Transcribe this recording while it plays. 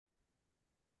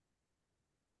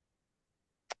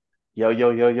Yo, yo,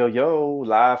 yo, yo, yo,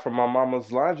 live from my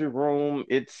mama's laundry room.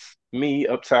 It's me,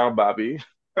 Uptown Bobby.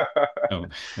 Oh,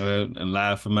 and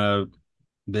live from my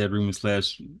bedroom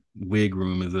slash wig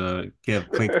room is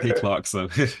Kev K Clark. So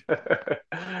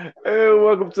And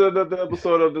welcome to another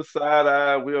episode of The Side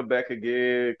Eye. We are back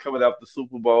again, coming out the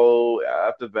Super Bowl,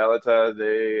 after Valentine's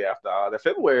Day, after all that.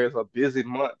 February is a busy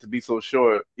month to be so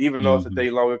short, even though it's a mhm. day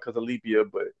longer because of leap year,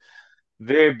 but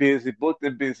very busy, booked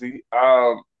and busy.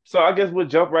 So I guess we'll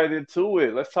jump right into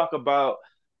it. Let's talk about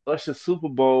Usher's Super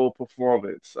Bowl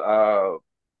performance.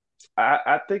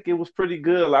 I think it was pretty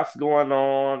good. Lots going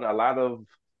on.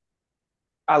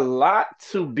 A lot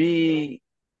to be.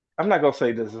 I'm not gonna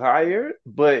say desired,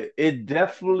 but it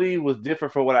definitely was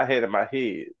different from what I had in my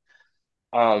head.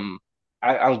 Um,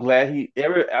 I'm glad he.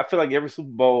 I feel like every Super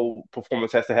Bowl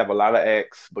performance has to have a lot of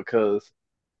acts because,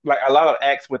 like, a lot of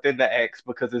acts within the acts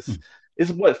because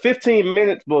it's what 15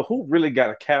 minutes, but who really got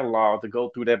a catalog to go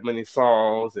through that many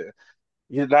songs and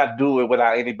you not do it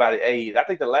without anybody aid. I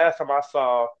think the last time I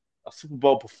saw a Super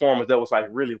Bowl performance that was like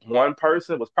really one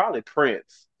person was probably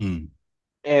Prince. Mm.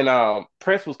 And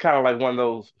Prince was kind of like one of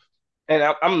those. And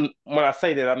I'm when I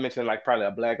say that I mentioned like probably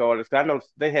a black artist. 'Cause I know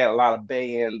they had a lot of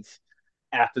bands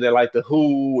after that, like the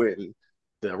Who and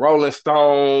the Rolling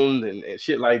Stones and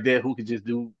shit like that, who could just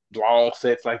do long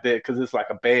sets like that because it's like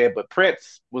a band. But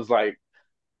Prince was like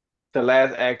the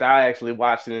last act I actually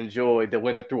watched and enjoyed that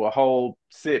went through a whole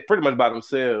set pretty much by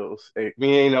themselves. I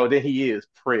mean, then he is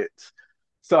Prince.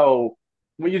 So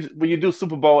when you do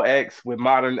Super Bowl acts with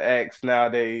modern acts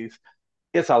nowadays,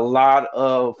 it's a lot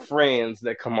of friends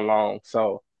that come along.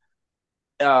 So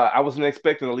I wasn't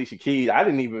expecting Alicia Keys. I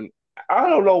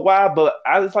don't know why, but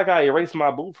it's like I erased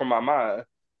my boo from my mind.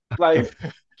 Like,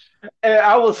 and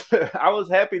I was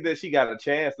happy that she got a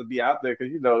chance to be out there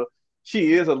because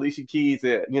she is Alicia Keys.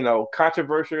 And,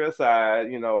 controversy aside,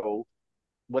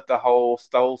 with the whole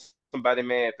stole somebody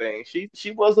man thing,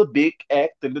 she was a big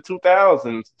act in the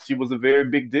 2000s. She was a very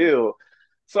big deal.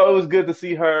 So it was good to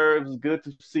see her. It was good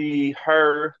to see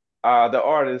her, the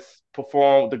artist,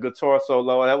 perform the guitar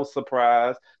solo. That was a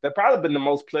surprise. That probably been the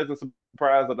most pleasant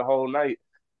surprise of the whole night.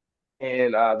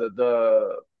 And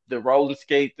the roller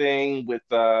skate thing with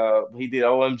he did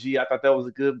OMG. I thought that was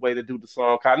a good way to do the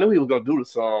song. I knew he was gonna do the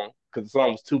song because the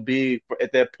song was too big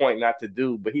at that point not to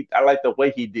do. But I like the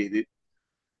way he did it,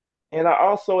 and I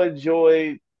also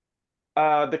enjoyed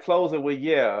the closing with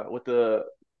yeah with the.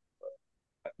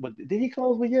 But did he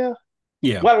close with yeah?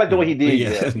 Yeah, Well, I like the way yeah, he but did yeah,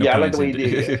 yeah. no Yeah, I pun like the way he did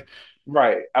yeah. intended.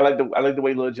 Right. I like the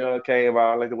way Lil Jon came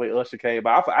out. I like the way Usher came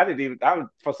out. I didn't even.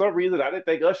 For some reason I didn't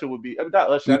think Usher would be. I mean,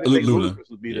 not Usher. I didn't think Luda, Ludacris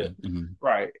would be yeah. there. Mhm.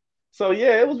 Right. So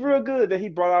yeah, it was real good that he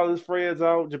brought all his friends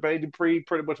out. Jermaine Dupri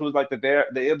pretty much was like the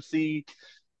MC.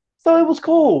 So it was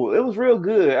cool. It was real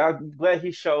good. I'm glad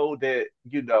he showed that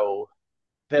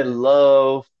that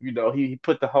love. He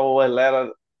put the whole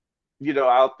Atlanta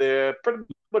out there. Pretty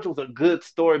much was a good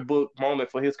storybook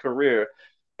moment for his career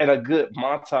and a good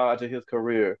montage of his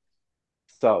career.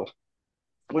 So,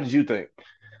 what did you think?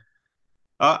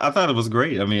 I thought it was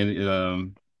great. I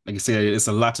mean, like I said, it's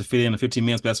a lot to fit in 15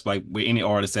 minutes. That's like with any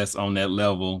artist that's on that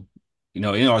level.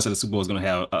 Any artist at the Super Bowl is going to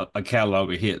have a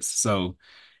catalog of hits. So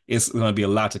it's going to be a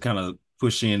lot to kind of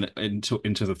push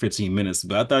into the 15 minutes.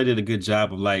 But I thought he did a good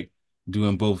job of like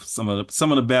doing both some of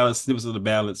the ballads, snippets of the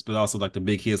ballads, but also like the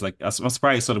big hits. Like I'm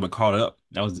surprised he sort of got caught up.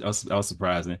 That was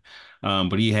surprising.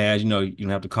 But he had, you don't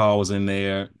have the calls in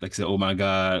there. Like I said, oh my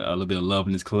God, a little bit of love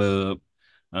in this club.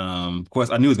 Of course,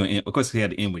 I knew it was gonna end. Of course, he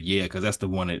had to end with "Yeah," because that's the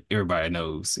one that everybody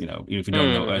knows. Even if you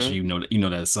don't know Usher, Hmm. you know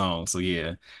that song. So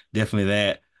yeah, definitely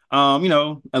that.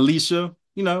 Alicia,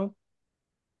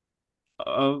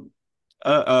 uh,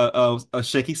 a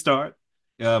shaky start.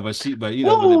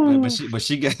 Woo! But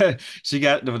she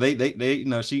got they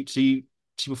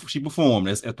she performed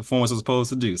as performance was supposed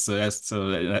to do. So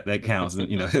that counts.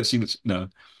 And she was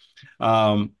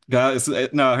guys,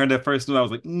 no, I heard that first one. I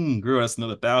was like, girl, that's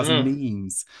another thousand Mm.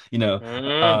 memes,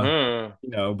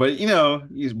 Hmm.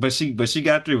 but but she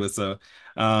got through it. So,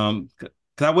 'cause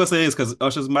I will say this because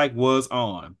Usher's mic was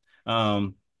on.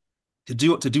 Um, to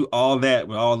do all that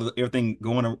with everything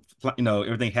going,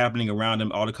 everything happening around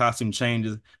him, all the costume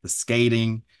changes, the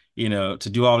skating, to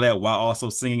do all that while also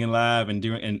singing live and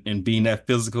doing and being that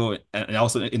physical and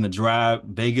also in the dry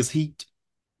Vegas heat.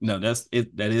 No, that's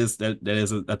it. That is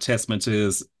a testament to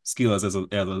his skills as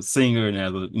a singer and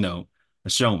as a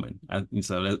showman.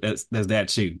 So that's that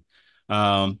too.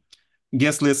 Um,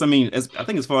 Guest list. I mean, I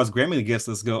think as far as Grammy guest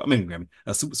lists go, I mean Grammy,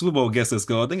 Super Bowl guest lists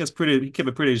go, I think it's pretty. He kept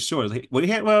it pretty short. Well, he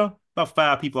had about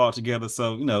five people altogether.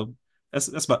 So that's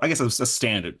about. I guess that's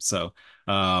standard. So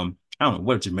I don't know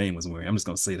what Jermaine was wearing. I'm just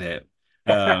gonna say that.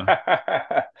 Uh,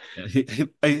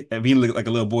 he looked like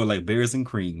a little boy, like berries and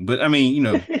cream. But I mean,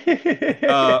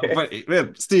 but yeah,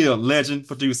 still legend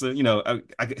producer.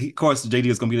 Of course, JD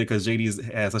is gonna be there because JD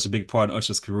has such a big part in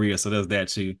Usher's career, so there's that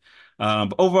too.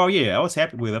 But overall, yeah, I was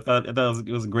happy with it. I thought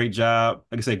it was a great job.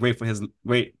 Like I said, great for his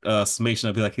great summation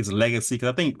of like his legacy. Because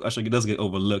I think Usher does get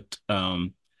overlooked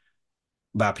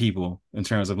by people in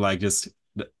terms of like just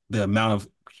the amount of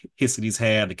hits that he's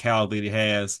had, the caliber that he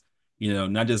has.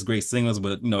 Not just great singles,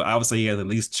 but obviously he has at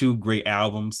least two great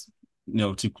albums.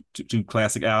 Two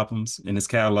classic albums in his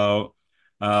catalog.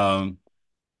 Um,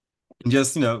 and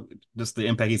just the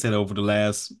impact he's had over the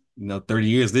last 30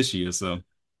 years this year. So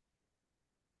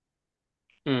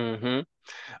hmm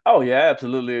Oh yeah, I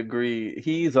absolutely agree.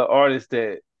 He's an artist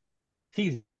that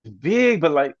he's big,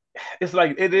 but like it's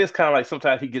like it is kind of like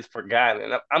sometimes he gets forgotten.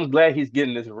 And I'm glad he's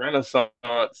getting this renaissance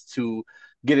to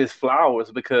get his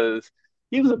flowers because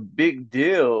he was a big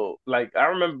deal. Like I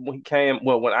remember when he came,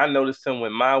 well, when I noticed him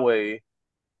with My Way,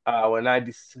 in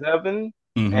 '97,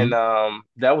 and hmm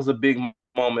that was a big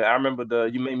moment. I remember the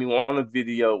 "You Made Me Wanna"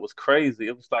 video was crazy.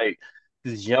 It was like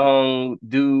this young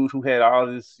dude who had all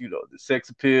this, the sex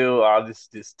appeal, all this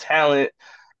talent,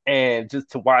 and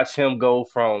just to watch him go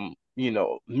from,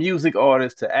 music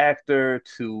artist to actor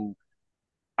to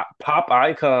pop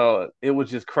icon, it was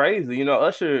just crazy.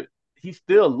 Usher, he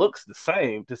still looks the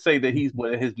same. To say that he's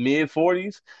what in his mid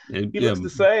 40s, he yeah, looks the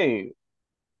same.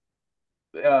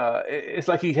 It's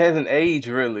like he hasn't aged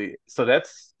really. So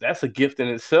that's a gift in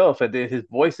itself. And then his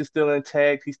voice is still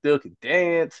intact. He still can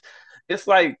dance. It's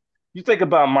like you think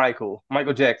about Michael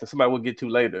Jackson, somebody we'll get to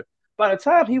later. By the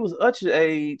time he was Usher's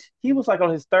age, he was like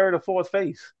on his third or fourth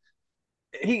face.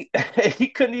 He he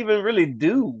couldn't even really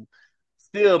do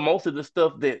still most of the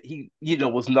stuff that he,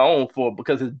 was known for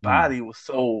because his mm, body was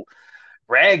so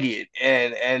ragged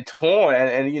and torn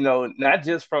and not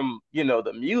just from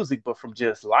the music but from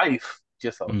just life,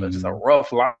 just a mm,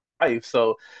 rough life.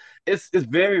 So it's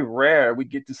very rare we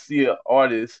get to see an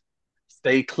artist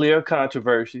stay clear of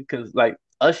controversy because like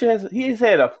Usher he's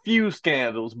had a few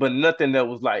scandals but nothing that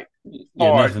was like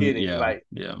yeah, hard nothing. hitting, Yeah, like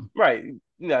yeah. right,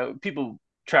 people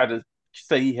try to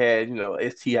say he had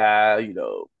STI,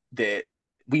 that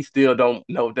we still don't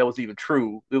know if that was even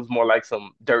true. It was more like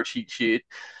some dirt sheet shit.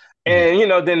 Mm,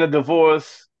 And then the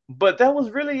divorce, but that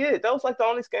was really it. That was like the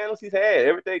only scandals he's had.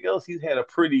 Everything else, he's had a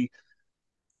pretty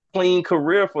clean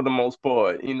career for the most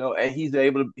part, and he's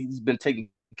been taking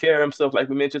care of himself, like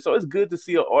we mentioned. So it's good to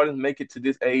see an artist make it to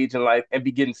this age in life and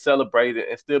be getting celebrated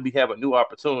and still be having new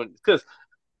opportunities. Because,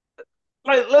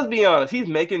 like, let's be honest, he's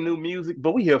making new music,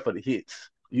 but we here for the hits.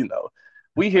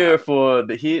 We here for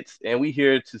the hits, and we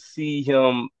here to see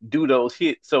him do those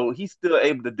hits. So he's still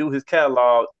able to do his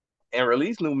catalog and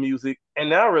release new music, and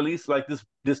now release like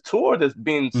this tour that's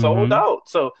being sold hmm out.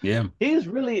 So Yeah. he's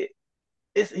really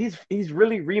he's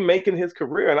really remaking his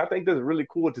career, and I think that's really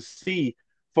cool to see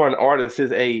for an artist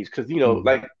his age, because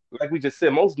Mm. like we just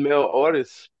said, most male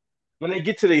artists when they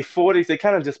get to their 40s, they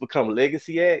kind of just become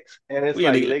legacy acts, and it's Well,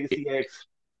 yeah, like legacy acts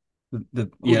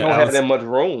who yeah, don't have that much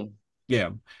room. yeah,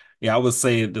 yeah. I would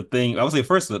say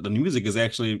first the music is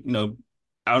actually,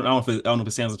 I don't know if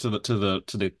it stands up to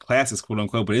the classics, quote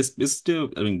unquote, but it's still,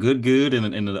 I mean, good.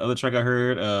 And the other track I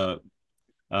heard,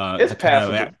 It's kind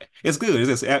of, passable. it's good.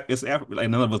 Like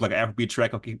none of us like Afrobeat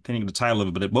track. I keep thinking the title of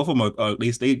it, but both of them are at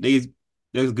least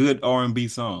there's good R&B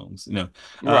songs.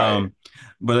 Right. Um,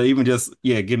 but even just,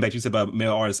 yeah, getting back to you said about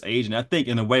male artists age, and I think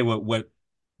in a way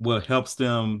what helps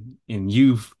them in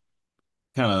youth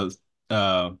kind of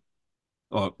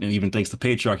and even thanks to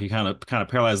patriarchy, kind of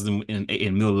paralyzes them in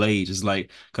middle age. It's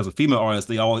like, because of female artists,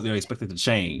 they're expected to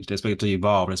change, they're expected to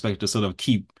evolve, they're expected to sort of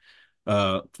keep,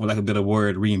 for lack of a better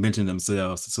word, reinventing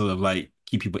themselves to sort of like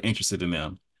keep people interested in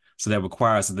them. So that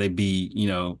requires that they be,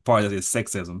 part of it is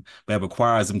sexism, but that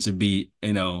requires them to be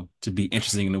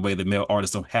interesting in a way that male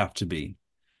artists don't have to be.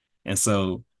 And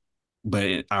so,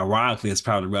 but ironically, it's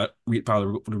probably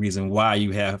the reason why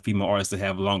you have female artists that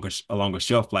have a longer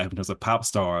shelf life in terms of pop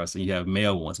stars, and you have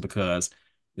male ones, because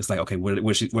it's like, okay,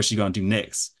 what's she gonna do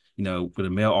next? With a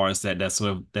male artist, that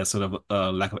sort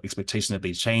of lack of expectation that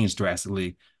they change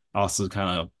drastically also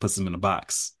kind of puts them in a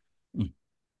box. Mm.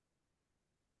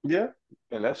 Yeah,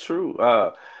 and that's true.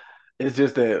 It's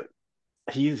just that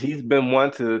he's been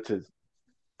one to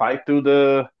fight through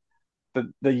the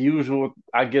usual,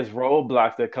 I guess,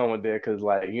 roadblocks that come with there, because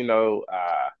like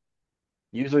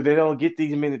usually they don't get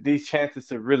these chances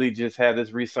to really just have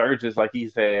this resurgence like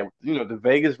he's had. The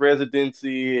Vegas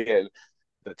residency and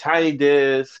the Tiny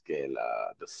Desk and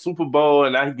the Super Bowl,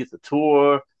 and now he gets a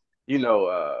tour. You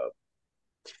know,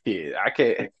 yeah, I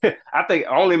can't. I think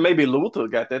only maybe Luther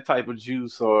got that type of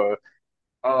juice, or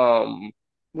um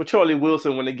with Charlie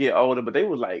Wilson when they get older, but they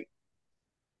was like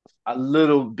a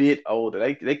little bit older.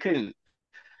 They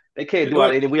can't do all What,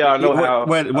 that. And we all know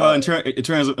how well, in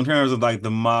terms of like the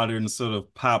modern sort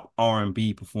of pop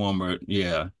R&B performer,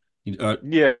 yeah.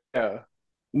 yeah, it's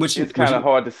Which kind of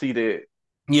hard to see that.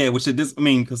 yeah, which it this I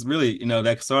mean, because really,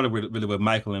 that started with really with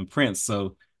Michael and Prince.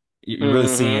 So you're really Hmm.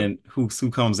 seeing who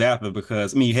comes after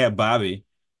because I mean you have Bobby,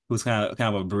 who's kind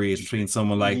of a bridge between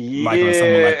someone like Michael and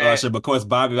someone like Yeah, Usher. But of course,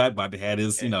 Bobby had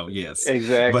his, yes,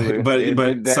 exactly. It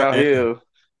went so downhill.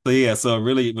 yeah, so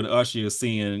really with Usher, you're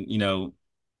seeing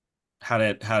how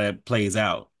that plays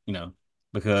out,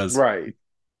 because Right.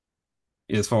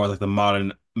 as far as like the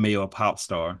modern male pop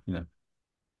star,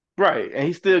 Right. And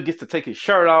he still gets to take his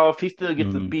shirt off. He still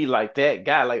gets to mm, be like that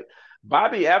guy. Like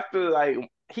Bobby, after like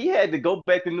he had to go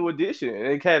back to New Edition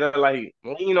and kind of like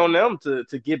lean on them to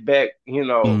get back,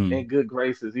 mm, in good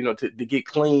graces, to get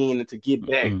clean and to get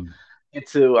back mm,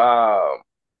 into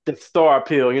the star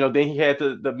appeal. Then he had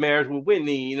the marriage with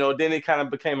Whitney, then it kind of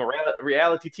became a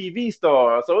reality TV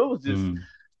star. So it was just mm.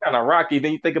 kind of rocky.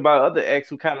 Then you think about other acts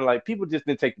who kind of like people just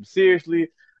didn't take him seriously.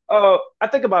 I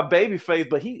think about Babyface,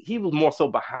 but he was more so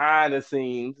behind the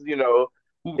scenes.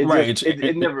 It just Right.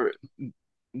 it never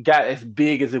got as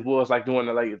big as it was like during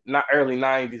the like not early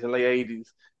 '90s and late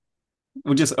 '80s.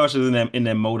 Well, just Usher's in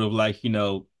that mode of like,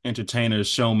 entertainer,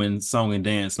 showman, song and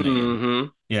dance man. Hmm.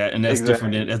 Yeah, and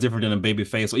Exactly. that's different than a baby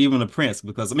face or even a Prince,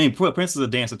 because I mean Prince is a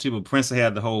dancer too, but Prince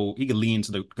had the whole he could lean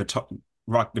into the guitar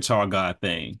rock guitar god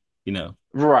thing, you know.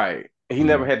 Right. He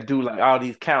never Mm, had to do like all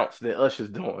these counts that Usher's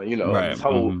doing, right. this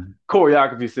whole Hmm.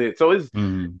 choreography set. So it's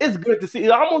Hmm. it's good to see.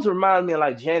 It almost reminds me of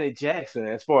like Janet Jackson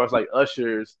as far as like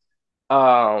Usher's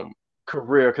um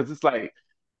career because it's like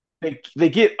they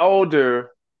get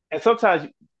older and sometimes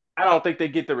I don't think they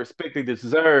get the respect they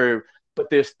deserve, but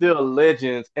they're still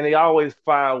legends and they always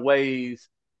find ways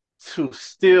to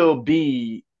still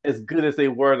be as good as they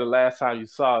were the last time you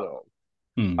saw them.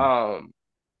 Mm, Um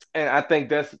and I think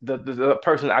that's the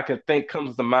person I can think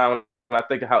comes to mind when I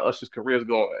think of how Usher's career is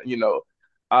going.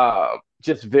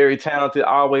 Just very talented,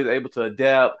 always able to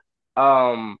adapt,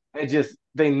 and just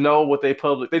they know what they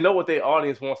know what their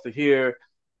audience wants to hear,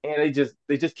 and they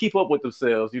just keep up with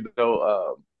themselves. It's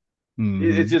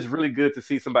hmm. just really good to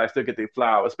see somebody still get their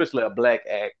flower, especially a black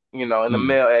act, and a Mm,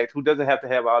 male act who doesn't have to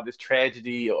have all this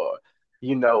tragedy or,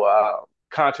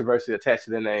 controversy attached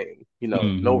to their name. No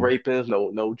hmm. rapings,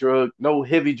 no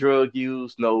heavy drug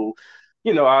use, no,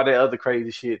 all that other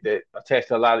crazy shit that attached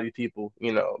to a lot of these people.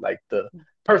 Like the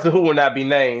person who will not be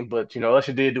named, but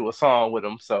Usher did do a song with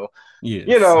him, so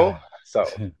you Yes. know,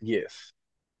 so yes.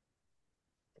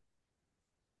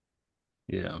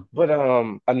 Yeah. But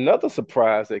another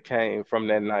surprise that came from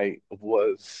that night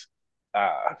was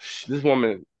this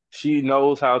woman, she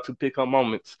knows how to pick her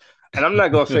moments. And I'm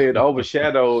not gonna say it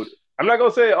overshadowed, I'm not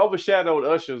gonna say it overshadowed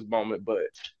Usher's moment, but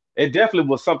it definitely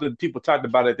was something people talked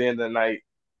about at the end of the night,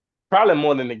 probably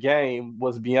more than the game,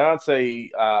 was Beyonce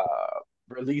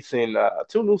releasing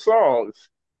two new songs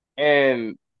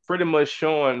and pretty much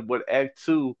showing what Act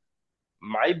Two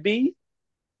might be.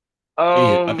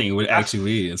 I Um, think it I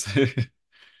actually is.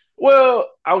 Well,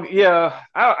 yeah,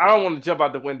 I don't want to jump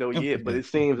out the window yet, but it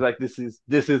seems like this is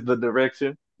the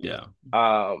direction. Yeah.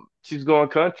 She's going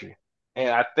country, and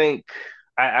I think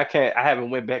I can't. I haven't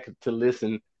went back to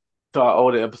listen to our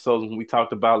older episodes when we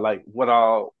talked about like what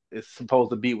all is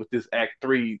supposed to be with this Act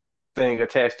Three thing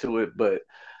attached to it, but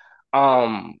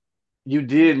um, you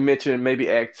did mention maybe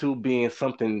Act Two being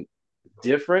something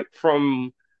different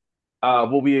from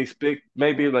what we expect.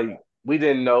 Maybe like we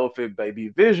didn't know if it may be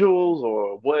visuals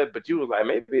or what, but you was like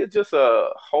maybe it's just a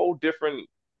whole different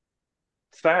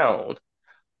sound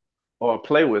or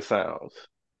play with sounds.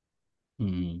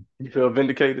 Hmm. You feel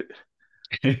vindicated?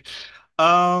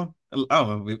 I don't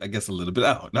know, I guess a little bit.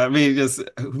 I don't know. I mean, just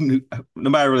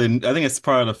nobody really. I think it's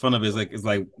part of the fun of it. Is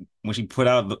like when she put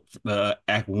out the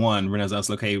Act One Renaissance.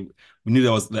 Okay, we knew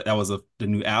that was the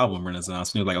new album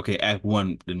Renaissance. We knew like okay, Act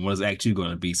One. Then what is Act Two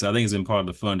going to be? So I think it's been part of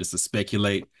the fun just to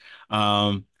speculate.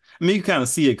 I mean, you kind of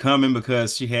see it coming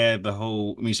because she had the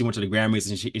whole. I mean, she went to the Grammys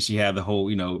and she had the whole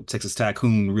Texas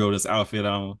Tycoon realness outfit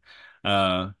on.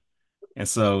 Uh, and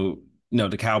so,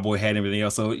 the cowboy hat and everything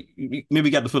else. So maybe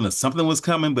got the feeling something was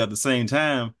coming, but at the same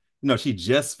time, she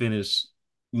just finished,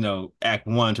 act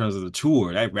one in terms of the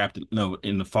tour. That wrapped it,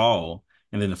 in the fall.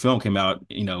 And then the film came out,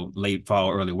 late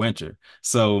fall, early winter.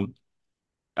 So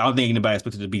I don't think anybody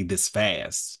expected it to be this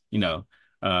fast,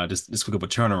 just this quick of a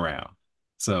turnaround.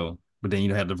 So, but then,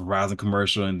 had the Verizon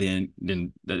commercial and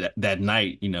then that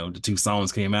night, the two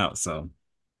songs came out. So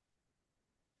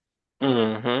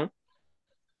Hmm.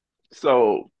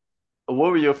 So,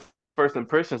 what were your first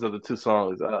impressions of the two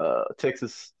songs?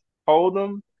 Texas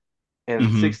Hold'em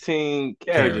and Hmm. 16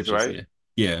 Carriages, Carriages, right? yeah.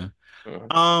 Yeah.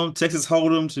 Mhm. Texas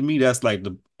Hold'em to me, that's like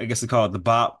the I guess they call it the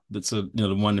bop. That's the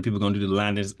one that people are gonna do the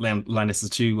line dances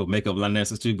to or make up line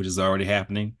dances to, which is already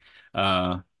happening.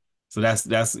 Uh, so that's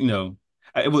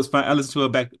it was fine. I listened to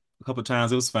it back a couple of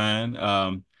times. It was fine.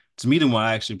 To me, the one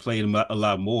I actually played a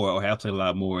lot more or have played a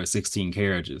lot more is 16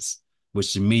 Carriages,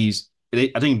 which to me,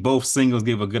 I think both singles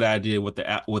give a good idea what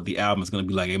the album is gonna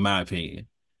be like in my opinion.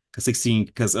 Because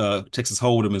Texas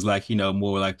Hold'em is like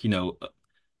more like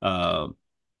uh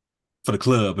for the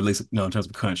club, at least, in terms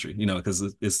of country, because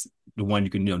it's the one you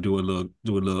can, do a little,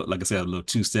 like I said, a little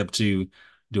two-step to,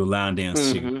 do a line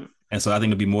dance to. Hmm. And so I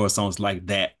think there'll be more songs like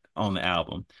that on the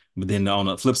album. But then on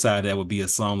the flip side, that would be a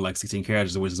song like 16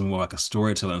 Carriages, which is more like a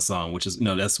storytelling song, which is,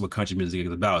 that's what country music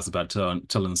is about. It's about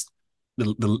telling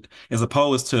as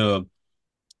opposed to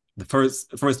the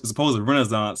first as opposed to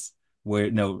Renaissance, where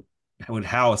with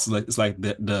how it's like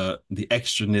the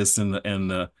extraness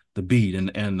and the beat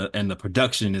and the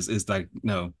production is like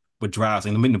what drives,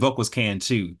 and I mean the vocals can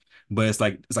too, but it's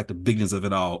like the bigness of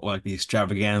it all, or like the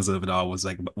extravaganza of it all was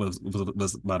like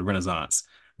was about Renaissance.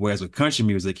 Whereas with country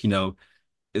music,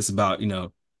 it's about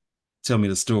tell me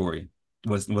the story,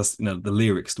 what's the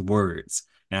lyrics, the words,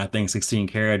 and I think 16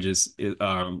 Carriages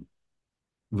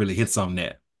really hits on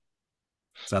that.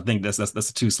 So I think that's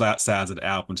the two sides of the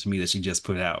album to me that she just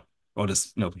put out or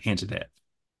just hinted at.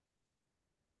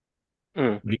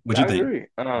 Mm, What you I think? agree.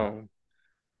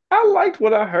 I liked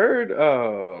what I heard.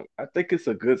 I think it's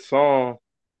a good song.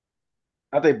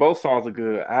 I think both songs are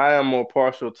good. I am more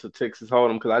partial to Texas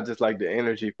Hold'em because I just like the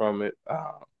energy from it.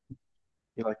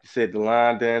 Like you said, the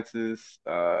line dances,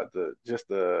 the just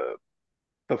the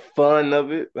fun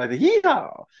of it, like the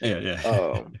hee-haw. Yeah, yeah.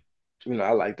 Um,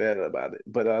 I like that about it.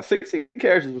 But 16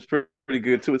 Characters was pretty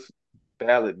good too. It's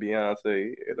ballad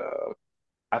Beyonce, and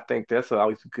I think that's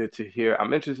always good to hear.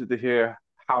 I'm interested to hear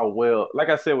how well, like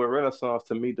I said with Renaissance,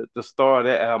 to me, the star of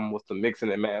that album was the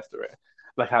mixing and mastering,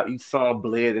 like how each song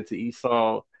bled into each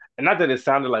song, and not that it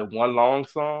sounded like one long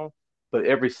song, but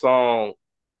every song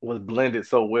was blended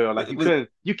so well. Like It was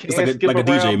you it's like can a skip like a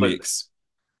DJ around, but mix.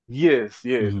 yes,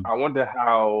 yes. Hmm. I wonder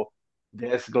how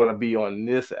that's gonna be on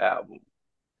this album,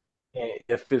 and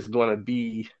if it's gonna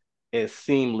be as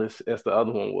seamless as the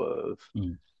other one was.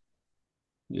 Hmm.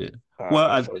 Yeah.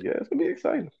 Well, So yeah, it's gonna be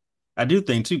exciting. I do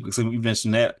think too, because you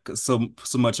mentioned that 'cause so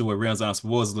much of what Renaissance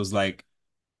was like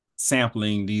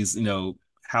sampling these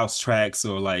house tracks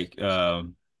or like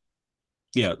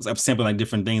yeah, I'm sampling like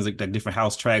different things like different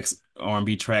house tracks,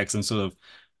 R&B tracks, and sort of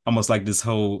almost like this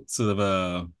whole sort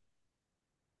of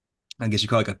I guess you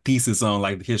call it like a thesis on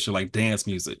like the history of like dance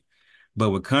music. But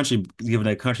with country, given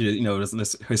that country,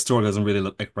 historically doesn't really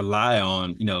like rely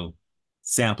on,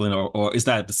 sampling or it's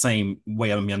not the same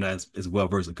way. I mean, I'm not as well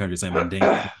versed in country same in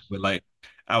dance, but like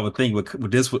I would think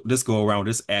with this go around with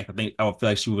this act, I think I would feel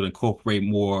like she would incorporate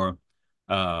more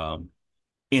um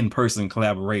in-person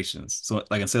collaborations. So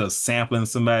like instead of sampling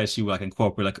somebody, she would like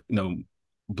incorporate like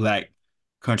black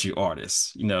country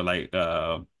artists, like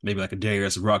maybe like a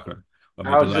Darius Rucker or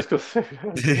I maybe was like just gonna say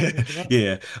Darius Rucker.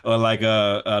 yeah, or like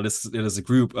this there's a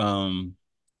group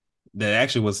that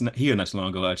actually was here not too long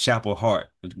ago, Chapel Hart,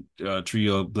 a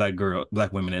trio of black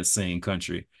women that sing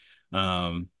country.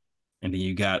 Um and then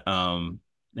you got I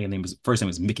think her name is first name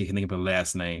is Mickey, I think of her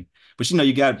last name. But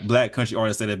you got black country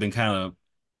artists that have been kind of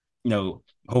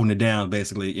holding it down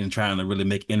basically and trying to really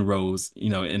make inroads,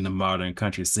 in the modern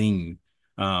country scene.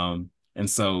 And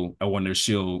so I wonder if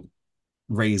she'll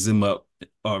raise them up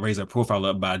or raise her profile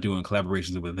up by doing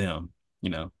collaborations with them, you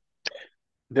know.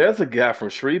 There's a guy from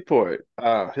Shreveport.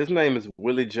 His name is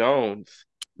Willie Jones,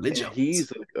 Lee and Jones.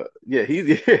 he's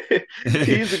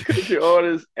he's a country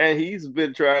artist, and he's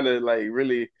been trying to like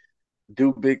really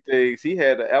do big things. He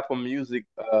had an Apple Music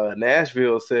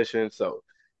Nashville session, so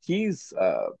he's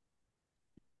uh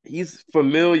he's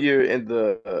familiar in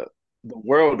the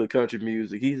world of country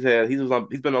music. He's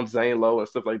been on Zane Lowe and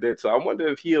stuff like that. So I wonder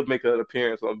if he'll make an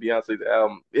appearance on Beyonce's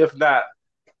album. If not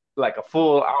like a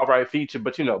full outright feature,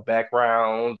 but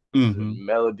backgrounds and Hmm.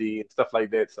 melody and stuff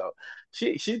like that. So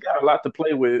she's got a lot to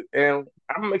play with, and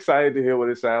I'm excited to hear what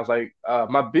it sounds like.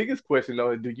 My biggest question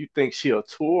though is, do you think she'll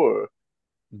tour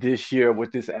this year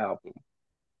with this album,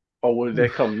 or will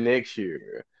that come next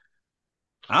year,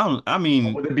 I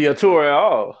or mean, would it be a tour at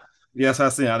all? yes, I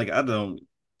say I don't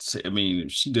I mean,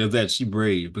 if she does that, she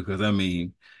brave because I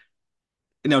mean,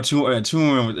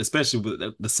 touring, especially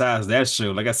with the size of that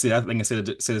show. Like I said, I think I said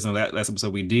this in the last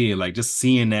episode we did. Like just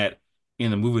seeing that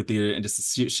in the movie theater and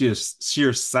just the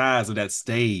sheer size of that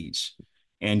stage,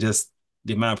 and just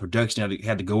the amount of production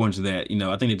had to go into that.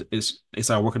 I think they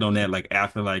started working on that like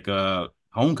after like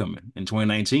Homecoming in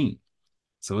 2019.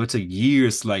 So it took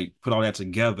years to like put all that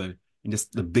together and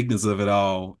just the bigness of it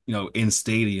all, in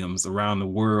stadiums around the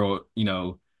world.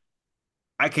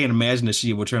 I can't imagine that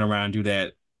she would turn around and do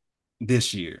that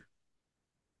this year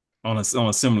on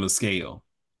a similar scale,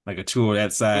 like a tour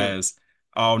that Mm. size,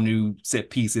 all new set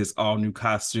pieces, all new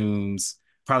costumes.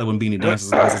 Probably wouldn't be any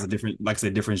dancers because it's a different, like I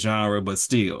said, different genre, but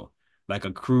still, like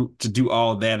a crew to do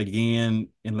all that again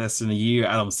in less than a year,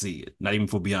 I don't see it. Not even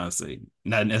for Beyonce.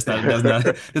 Not that's not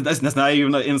that's not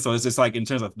even an insult. It's just like in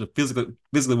terms of the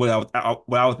physically what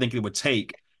I would think it would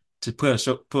take to put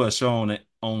a show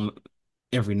on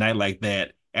every night like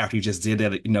that after you just did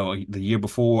that, the year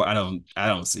before. I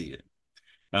don't see it.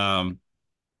 Um,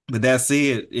 but that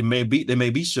said, there may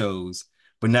be shows,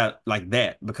 but not like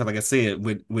that because, like I said,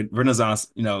 with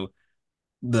Renaissance,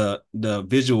 the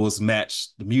visuals match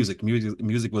the music.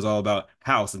 Music was all about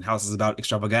house, and house is about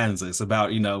extravaganza. It's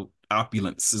about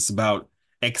opulence. It's about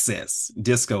excess,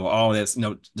 disco, all that's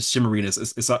the shimmeriness.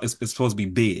 It's supposed to be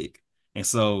big, and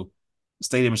so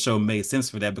stadium show made sense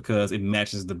for that because it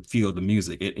matches the feel of the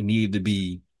music. It needed to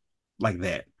be like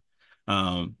that.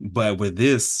 But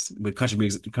with country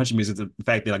music, the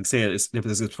fact that, like I said, it's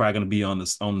probably going to be on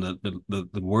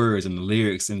the words and the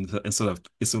lyrics and sort of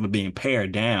it's sort of being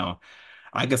pared down.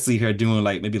 I could see her doing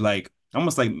like maybe like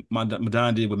almost like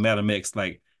Madonna did with Madam X.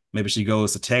 Like maybe she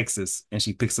goes to Texas and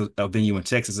she picks a venue in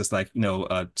Texas. It's like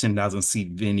a 10,000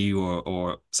 seat venue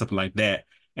or something like that,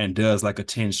 and does like a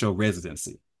 10 show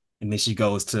residency, and then she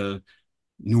goes to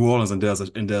New Orleans and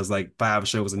does like 5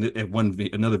 shows at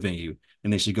another venue,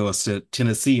 and then she goes to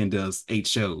Tennessee and does 8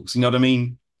 shows. You know what I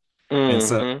mean? And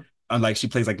so, Hmm. unlike she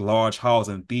plays like large halls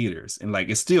and theaters, and like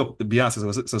it's still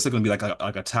Beyonce, so it's still gonna be like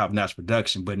a top notch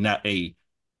production, but not a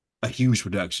huge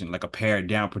production, like a pared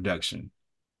down production.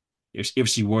 If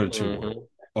she were to tour Hmm.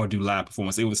 or do live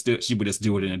performance, it would still she would just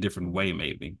do it in a different way,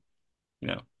 maybe. You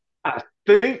know. I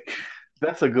think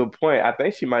that's a good point. I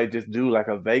think she might just do like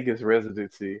a Vegas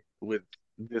residency with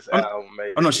this Oh, album,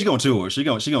 oh no, maybe. she gonna tour. She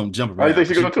gonna jump Oh, you around think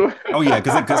she because go she. to Oh yeah,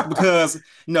 because it? because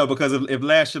no, because if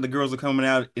last year the girls are coming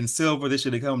out in silver, this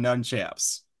year they coming out in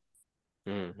chaps,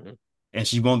 Hmm.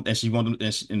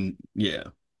 and yeah,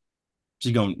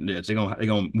 they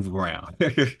gonna move around.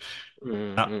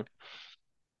 I, Hmm.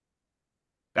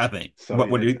 I think. So What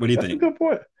yeah, do you that's a think? good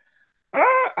point. Uh,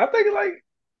 I think like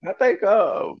I think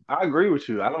I agree with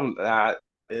you. I don't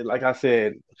like I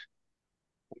said,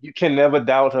 you can never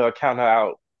doubt her, count her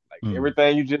out. Like Mm,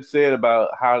 everything you just said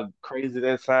about how crazy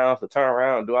that sounds to turn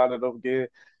around and do all that over again,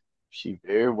 she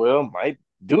very well might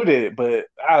do that, but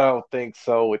I don't think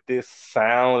so with this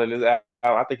sound and this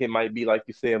album. I think it might be like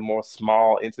you said, more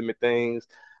small, intimate things.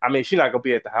 I mean, she's not gonna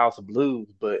be at the House of Blues,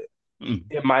 but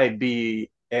mm. it might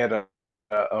be at a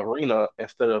arena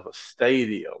instead of a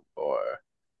stadium, or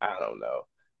I don't know,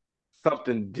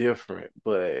 something different.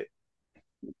 But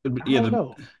I Yeah, don't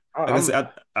know. like I I'm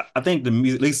said, I think the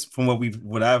music, at least from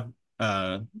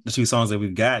the 2 songs that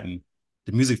we've gotten,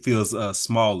 the music feels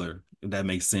smaller, if that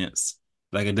makes sense.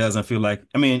 Like it doesn't feel like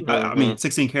I mean hmm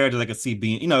 16 characters I could see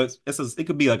being, it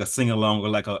could be like a sing along or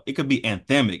like it could be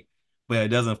anthemic, but it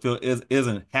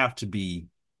doesn't have to be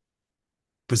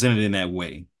presented in that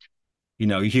way.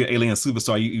 You hear Alien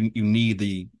Superstar, you need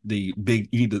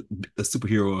you need the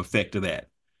superhero effect of that,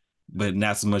 but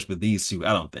not so much with these two.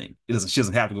 I don't think she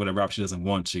doesn't have to go that route. She doesn't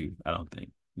want to. I don't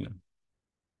think.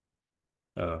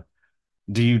 Uh,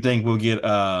 do you think we'll get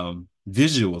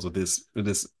visuals with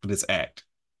this act?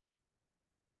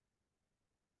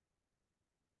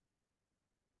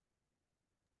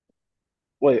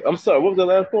 Wait, I'm sorry. What was the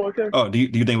last point, okay? Oh, do you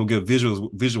think we'll get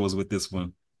visuals with this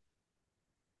one?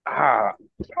 I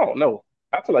don't know.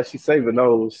 I feel like she's saving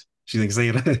those. She thinks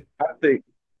say that. I think,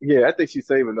 yeah, I think she's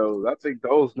saving those. I think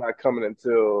those not coming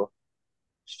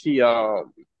she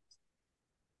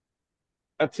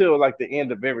until like the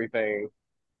end of everything.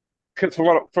 Because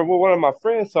from what one of my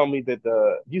friends told me that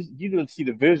you didn't see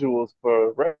the visuals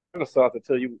for Renaissance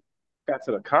until you got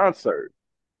to the concert.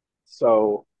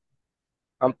 So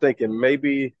I'm thinking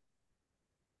maybe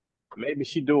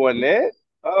she doing that.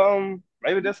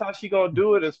 Maybe that's how she gonna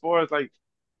do it as far as like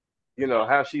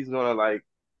how she's gonna like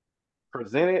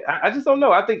present it. I just don't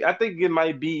know. I think it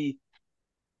might be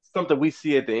something we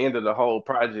see at the end of the whole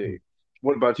project.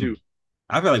 What about you?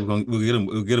 I feel like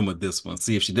we'll get him with this one.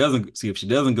 See if she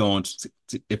doesn't go on.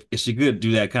 If she could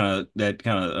do that kind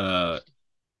of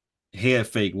head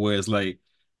fake where it's like,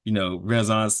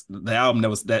 Renaissance, the album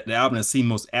that seemed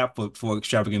most apt for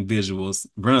extravagant visuals,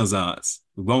 Renaissance.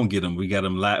 We won't get them. We got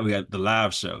the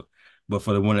live show. But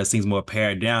for the one that seems more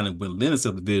pared down and will lend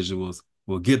itself to visuals,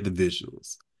 will get the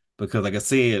visuals because, like I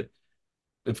said,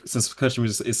 since country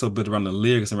music is so built around the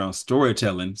lyrics, around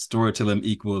storytelling, storytelling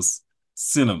equals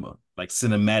cinema, like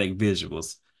cinematic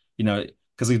visuals. You know,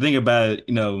 because when you think about it,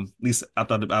 at least I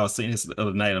thought I was saying this the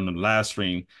other night on the live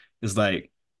stream. It's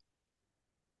like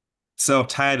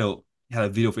self-titled had a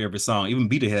video for every song. Even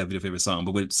Beta had a video for every song,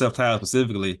 but with self-titled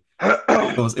specifically,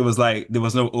 it was like there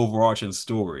was no overarching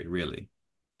story really.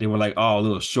 They were like all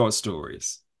little short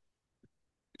stories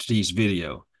to each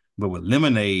video. But with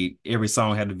Lemonade, every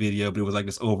song had a video, but it was like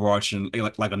this overarching,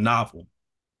 like a novel,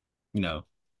 you know.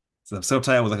 So if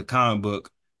Subtitle was like a comic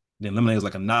book, then Lemonade was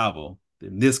like a novel.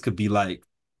 Then this could be like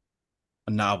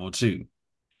a novel too,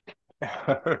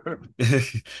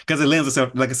 because it lends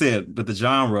itself, like I said, that the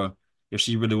genre, if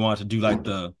she really wanted to do like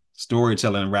the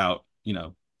storytelling route,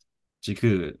 she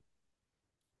could.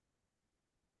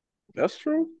 That's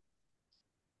true.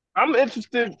 I'm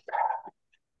interested.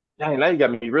 Dang, now you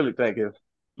got me really thinking.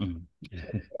 Mhm.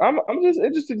 I'm just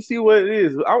interested to see what it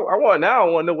is. I want now.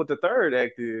 I want to know what the third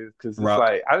act is because it's Rock.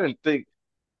 like I didn't think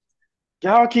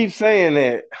y'all keep saying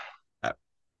that.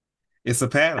 It's a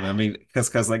pattern. I mean,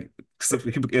 because like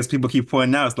as people keep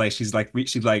pointing out, it's like she's like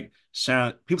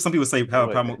shine. Some people say have a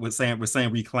Wait. problem with saying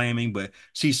reclaiming, but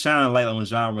she's shining light on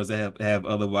genres that have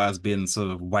otherwise been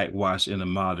sort of whitewashed in a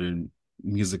modern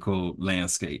musical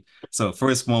landscape. So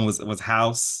first one was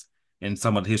house and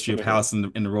some of the history of Mhm. house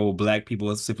and the role black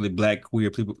people, specifically black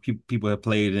queer people have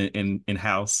played in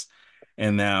house.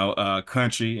 And now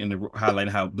country and highlighting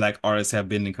how black artists have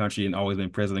been in country and always been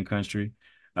present in country.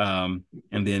 And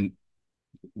then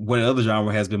what other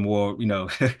genre has been more,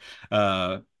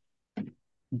 uh,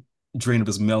 drained of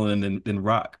its melanin than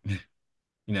rock,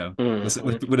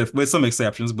 Mhm. with some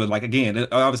exceptions. But like again,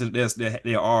 obviously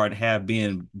there are and have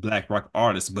been black rock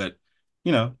artists, but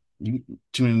you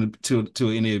tune in to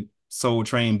any Soul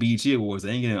Train BET Awards,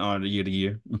 they ain't getting honored year to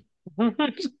year.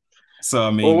 So I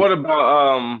Well, mean, what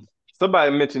about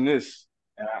somebody mentioned this.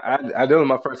 I don't know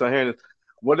my first time hearing this.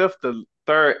 What if the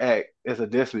third act is a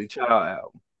Destiny Child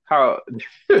album? How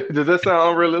does that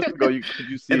sound unrealistic, or could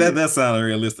you and see it? that sounds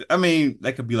realistic. I mean,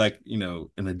 that could be like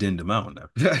an addendum. I don't know.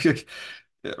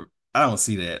 I don't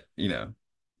see that,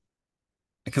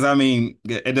 because I mean,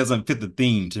 it doesn't fit the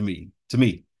theme to me.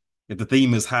 If the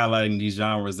theme is highlighting these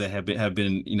genres that have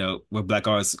been where black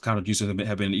artists contributions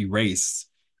have been erased,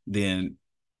 then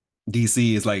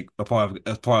DC is like a part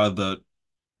of the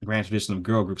grand tradition of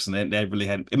girl groups, and that really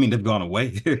had. I mean, they've gone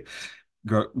away.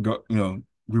 girl,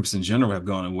 groups in general have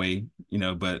gone away.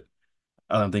 But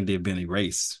I don't think they've been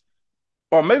erased.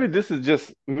 Or maybe this is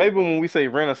just maybe when we say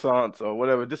Renaissance or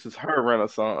whatever, this is her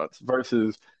Renaissance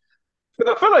versus.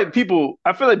 Because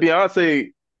I feel like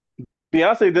Beyonce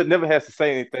never has to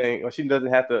say anything, or she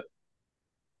doesn't have to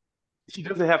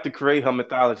create her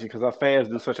mythology because her fans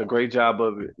do such a great job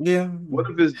of it. Yeah. What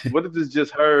if it's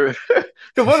just her?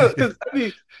 Because I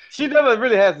mean, she never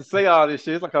really has to say all this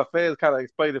shit. It's like her fans kind of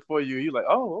explain it for you. You're like,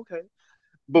 oh, okay.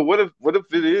 But what if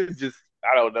it is just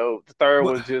I don't know. The third Well,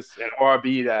 was just an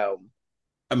R&B album.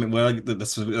 I mean, well,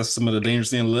 that's some of the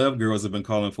Dangerously in Love girls have been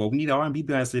calling for. We need R&B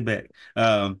Beyonce back.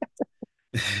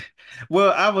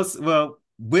 Well,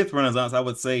 with Renaissance, I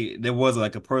would say there was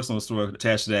like a personal story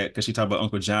attached to that because she talked about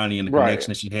Uncle Johnny and the Right.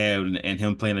 connection that she had and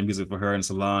him playing the music for her and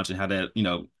Solange and how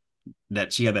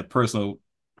that she had that personal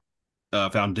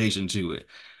foundation to it.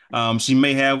 She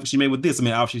may with this. I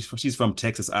mean, obviously she's from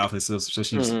Texas, obviously, so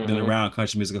she's been Mm-hmm. around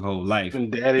country music her whole life,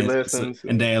 And Daddy and so, Lessons.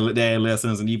 and And, dad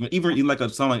lessons, and even like a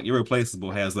song like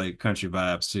Irreplaceable has like country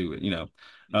vibes to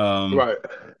it. Um, right.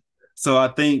 so I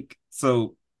think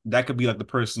so that could be like the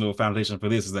personal foundation for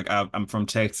this. Is like I'm from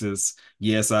Texas.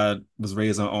 Yes, I was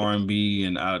raised on R&B,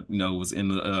 and I was in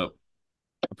the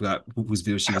I forgot whose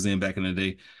video she was in back in the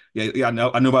day. Yeah, I know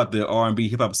about the R&B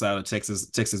hip hop side of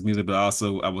Texas music, but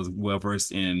also I was well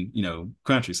versed in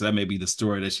country. So that may be the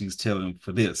story that she's telling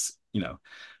for this.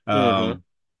 Mm-hmm. Um,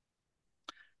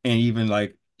 and even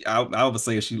like I would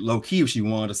say if she low key if she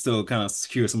wanted to still kind of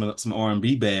secure some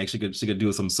R&B bags, she could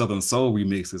do some Southern Soul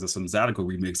remixes or some Zydeco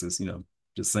remixes.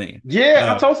 Just saying. Yeah,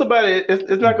 I Uh, told somebody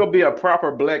it's not mm, gonna be a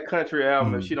proper black country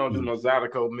album if mm, she don't do mm, no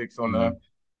Zydeco mix on there.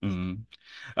 mm,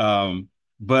 mm.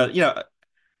 But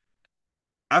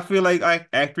I feel like I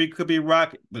actually could be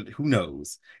rock, but who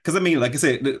knows? Because I mean, like I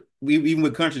said, we even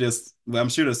with country, well, I'm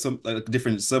sure there's some like,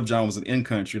 different subgenres in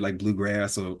country, like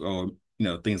bluegrass or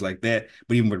things like that.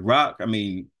 But even with rock, I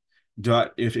mean,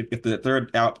 if the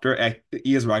third act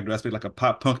is rock, do I expect like a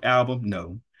pop punk album?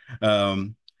 No.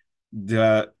 Um, do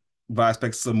I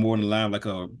expect some more in the line like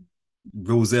a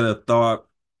Rosetta Tharpe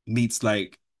meets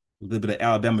like a little bit of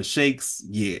Alabama Shakes?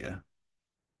 Yeah,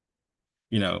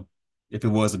 you know. if it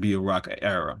was to be a rock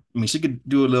era. I mean, she could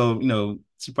do a little,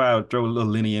 she probably throw a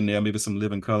little Lenny in there, maybe some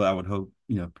Living Color. I would hope,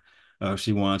 if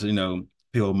she wanted to,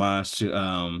 pay homage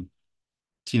to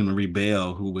Tina Marie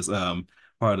Bell, who was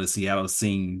part of the Seattle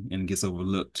scene and gets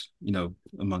overlooked,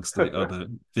 amongst the other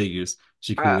figures.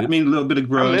 She could. I I mean, a little bit of I'm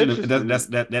grunge, interested.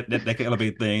 that can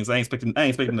elevate things. I ain't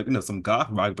expecting, some goth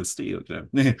rock, but still,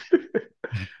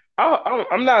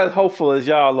 I'm not as hopeful as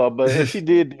y'all are, but if she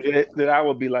did do that, then I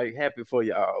would be like happy for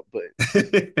y'all. But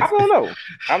I don't know.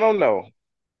 I don't know.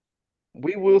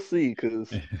 We will see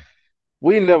because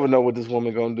we never know what this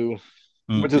woman gonna do,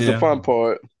 which is the Yeah. fun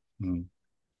part. Mm.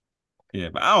 Yeah,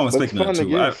 but I don't But expect it's nothing fun to too.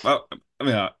 guess. I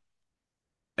mean,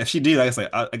 if she did, like I said,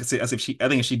 I can say, if she, I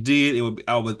think if she did, it would be,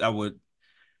 I would,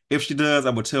 if she does, I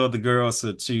would tell the girls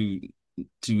to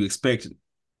expect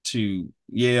to,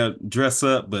 yeah, dress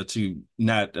up, but to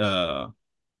not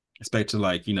expect to,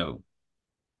 like,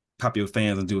 pop your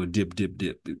fans and do a dip, dip,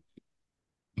 dip.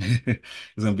 It's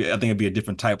gonna be, I think it'd be a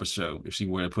different type of show if she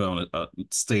were to put on a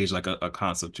stage like a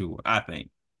concert tour, I think.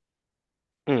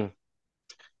 Mm.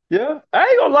 Yeah, I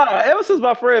ain't gonna lie. Ever since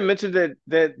my friend mentioned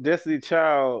that Destiny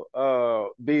Child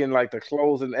being like the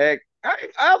closing act,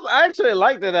 I actually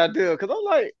like that idea because I'm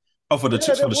like, Oh, for the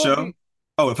yeah, for that the would show. be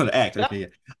Oh, for the act. that Okay, yeah.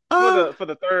 for Uh,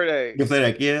 the third act. if that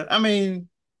act, yeah. I mean,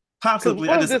 Because possibly.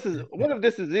 I just what if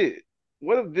this is it?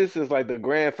 What if this is like the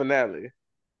grand finale?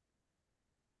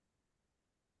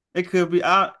 it could be.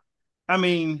 I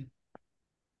mean,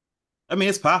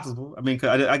 it's possible. I mean, 'cause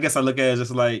I guess I look at it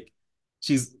just like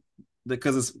she's,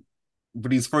 because it's for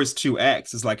these first two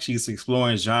acts, it's like she's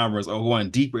exploring genres or going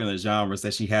deeper in the genres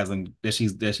that she's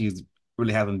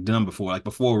really hasn't done before. Like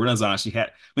before Renaissance,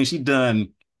 I mean, she done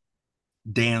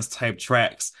dance type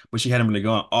tracks, but she hadn't really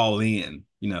gone all in,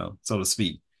 so to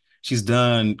speak. She's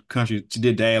done country. She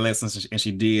did Dad Lessons and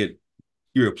she did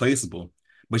Irreplaceable,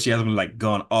 but she hasn't really like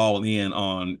gone all in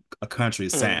on a country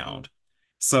Mm. sound.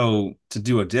 So to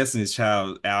do a Destiny's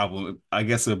Child album, I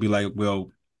guess it'll be like,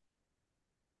 well,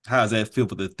 how does that feel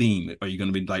with the theme? Are you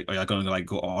gonna be like, are you gonna like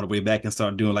go all the way back and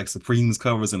start doing like Supremes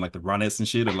covers and like the Ronettes and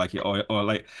shit, or like, or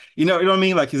like, you know what I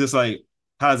mean? Like, it's just like,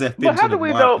 how does that fit But into how the do we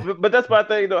rock? know? But that's my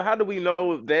thing, though. How do we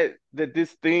know that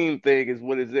this theme thing is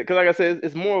what is it? Because like I said,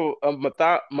 it's more of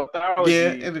Yeah,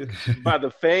 mythology by the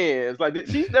fans. Like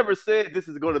she's never said this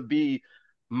is going to be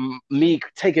me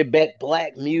taking back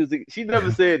black music. She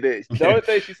never said that. The only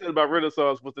thing she said about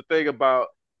Renaissance was the thing about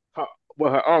her,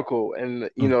 well, her uncle and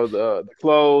the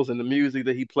clothes and the music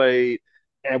that he played.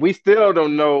 And we still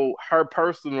don't know her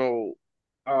personal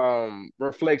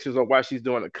reflections on why she's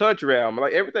doing a country album.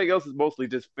 Like everything else is mostly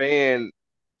just fan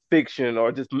fiction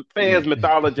or just yeah, fans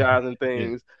mythologizing yeah.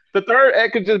 things. The third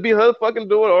act could just be her fucking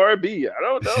doing R&B. I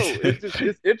don't know. It's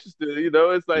interesting,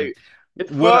 It's Yeah. like it's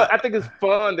What fun. I think it's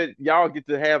fun that y'all get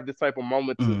to have this type of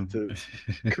moment mm.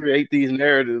 to create these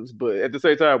narratives, but at the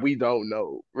same time, we don't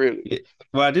know really. Yeah.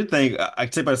 Well, I did think I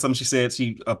take about something she said,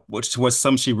 which was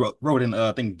something she wrote in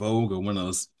I think Vogue, or one of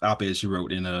those op-eds she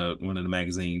wrote in one of the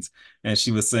magazines, and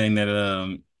she was saying that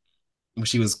when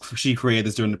she created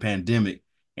this during the pandemic,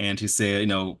 and she said,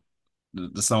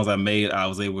 the songs I made, I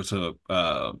was able to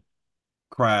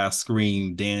cry,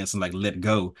 scream, dance, and like let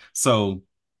go. So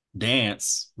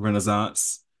dance,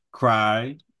 Renaissance,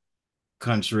 cry,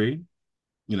 country,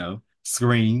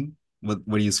 scream. What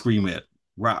do you scream at?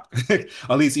 Rock. Or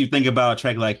at least you think about a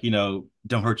track like, Don't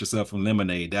Hurt Yourself from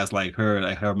Lemonade. That's like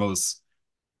her most,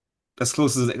 that's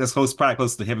close, probably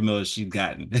close to heavy metal she's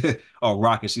gotten. Or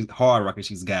hard rock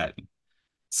she's gotten.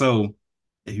 So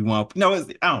if you want, no, I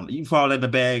don't know, you fall in the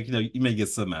bag, you may get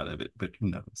something out of it, but who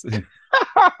knows?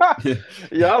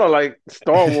 Y'all are like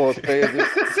Star Wars fans and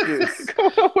shit.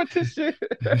 Come on with this shit.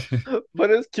 But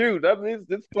it's cute. I mean,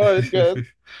 it's fun. It's good.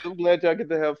 I'm glad y'all get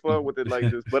to have fun with it like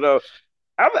this. But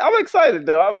I'm excited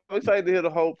though. I'm excited to hear the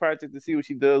whole project to see what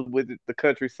she does with it, the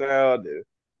country sound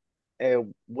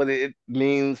and what it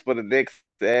means for the next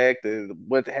act and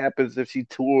what happens if she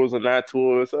tours or not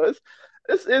tours. So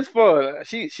it's fun.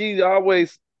 She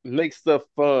always makes stuff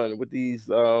fun with these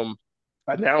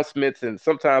announcements and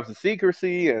sometimes the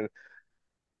secrecy and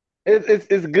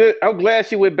it's good. I'm glad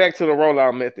she went back to the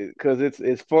rollout method because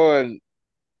it's fun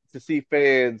to see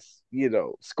fans,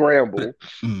 scramble.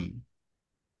 Mm,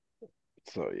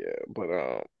 So yeah, but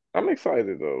I'm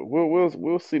excited though.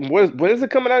 We'll see. When is it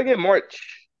coming out again?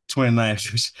 March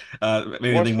 29th.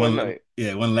 Maybe I March think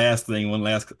 29th. one last thing, one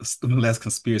last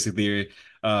conspiracy theory.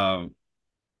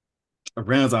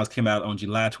 Renaissance came out on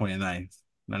July 29th.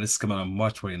 Now this is coming out on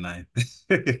March 29th.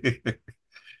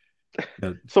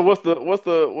 Uh, So what's the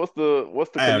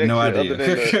I have no connection other idea. than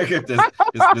the?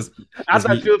 I Just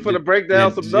thought you me, were going to break yeah,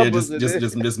 down some yeah, numbers and then.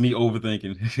 just me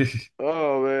overthinking.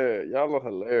 Oh man, y'all are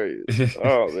hilarious.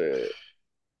 Oh man,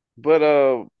 but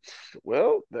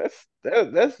well, that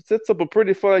sets up a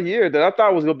pretty fun year that I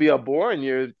thought was gonna be a boring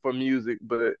year for music,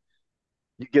 but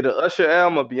you get an Usher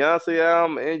album, a Beyonce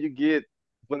album, and you get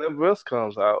whatever else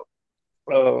comes out.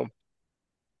 Um,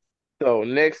 so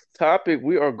next topic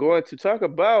we are going to talk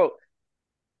about.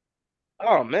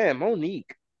 Oh man,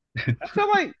 Monique. I feel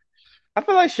like I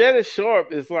feel like Shannon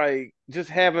Sharp is like just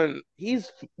having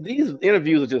he's these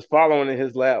interviews are just following in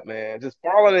his lap, man. Just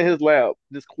following in his lap.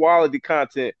 This quality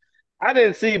content. I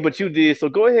didn't see, but you did. So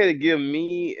go ahead and give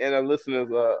me and the listeners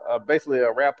basically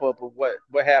a wrap up of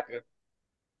what happened.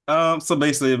 So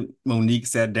basically, Monique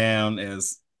sat down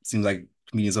as seems like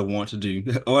comedians I want to do.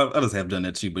 Or others have done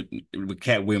that too, but with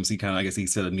Cat Williams, he kind of, I guess, he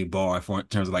set a new bar for in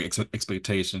terms of like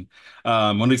expectation.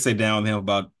 Monique sat down with him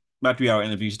about 3 hour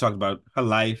interview. She talked about her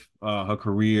life, her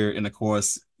career, and of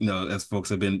course, as folks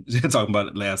have been talking about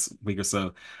it last week or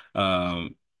so,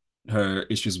 um, her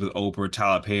issues with Oprah,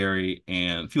 Tyler Perry,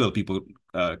 and a few other people,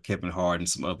 Kevin Hart, and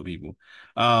some other people.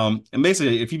 And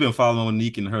basically, if you've been following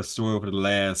Monique and her story over the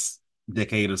last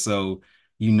decade or so,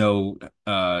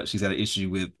 she's had an issue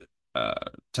with uh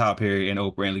Tyler Perry and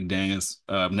Oprah and Lee Daniels.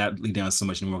 Not Lee Daniels so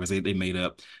much anymore because they made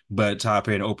up, but Tyler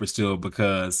Perry and Oprah still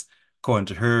because according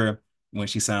to her, when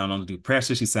she signed on to do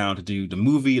Pressure, she signed to do the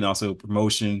movie and also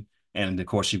promotion. And of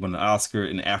course, she won the Oscar.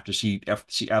 And after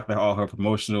all her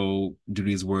promotional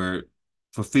duties were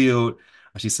fulfilled,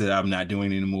 she said, "I'm not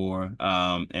doing it anymore."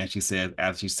 And she said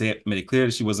after she said made it clear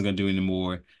that she wasn't going to do it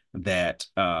anymore, that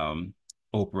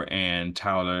Oprah and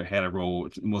Tyler had a role,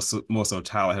 more so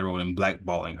Tyler had a role in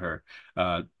blackballing her.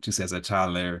 She says that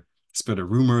Tyler spread a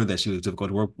rumor that she was difficult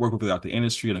to work with without the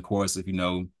industry. And of course, if you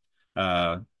know,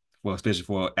 uh, well, especially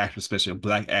for an actress, especially a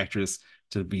black actress,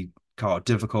 to be called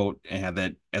difficult and have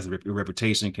that as a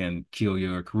reputation can kill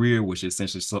your career, which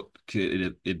essentially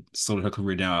it slowed her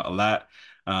career down a lot.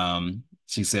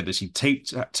 She said that she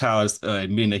taped Tyler's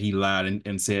admitting that he lied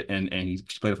and said and he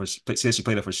played for said she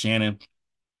played it for Shannon.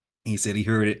 He said he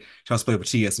heard it. She also played for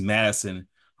T.S. Madison,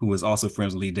 who was also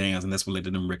friends with Lee Daniels, and that's what led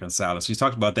to them reconciling. She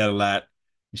talked about that a lot.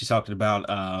 She talked about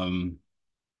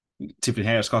Tiffany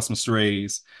Harris, Cosmo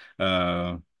Strays.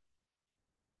 I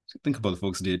think a couple of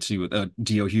folks did too with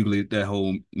D.L. Hughley, that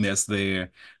whole mess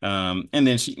there. And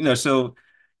then she, so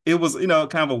it was,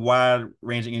 kind of a wide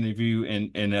ranging interview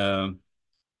and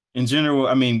in general,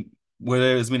 I mean, were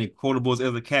there as many quotables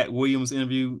as the Cat Williams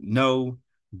interview? No,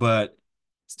 but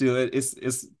still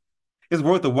it's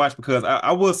worth a watch because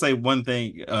I will say one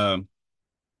thing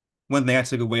I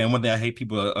took away and one thing I hate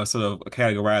people are sort of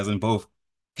categorizing both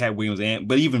Cat Williams and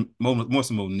but even more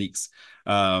so Monique's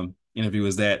interview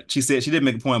is that she said she did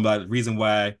make a point about the reason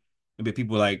why maybe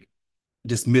people like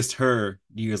dismissed her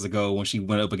years ago when she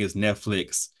went up against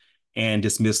Netflix and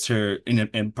dismissed her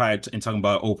and prior to, and talking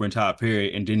about Oprah and Tyler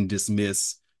Perry and didn't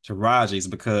dismiss Taraji's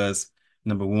because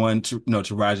number one,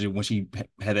 Taraji when she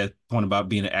had that point about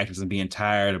being an actress and being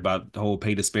tired about the whole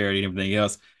pay disparity and everything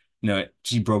else,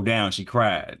 she broke down, she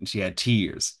cried, and she had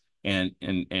tears. And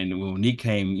when Monique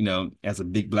came, as a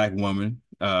big black woman,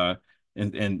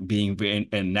 and being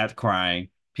and not crying,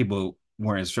 people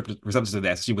weren't receptive to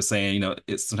that. So she was saying,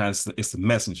 it's sometimes it's the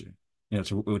messenger. With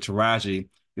Taraji,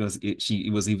 it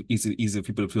was easy for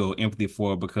people to feel empathy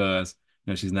for her because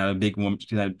she's not a big woman,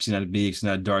 she's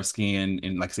not dark skinned,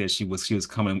 and like I said, she was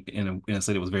coming in a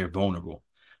state that was very vulnerable.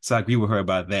 So I agree with her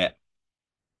about that.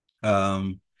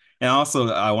 Um, and also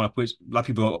I want to put a lot of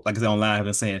people, like I said, online have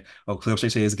been saying, "Oh, Club Shay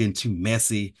Shay is getting too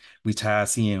messy. We tired of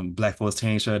seeing black folks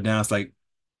tearing each other down." It's like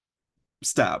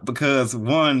stop because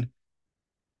one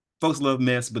folks love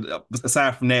mess, but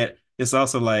aside from that, it's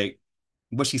also like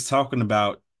what she's talking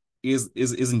about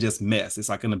isn't just mess. It's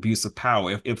like an abuse of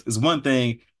power. If it's one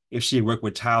thing, if she worked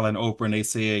with Tyler and Oprah and they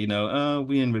said,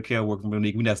 we didn't really care working with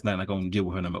Monique, we that's not going to deal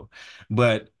with her no more.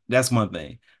 But that's one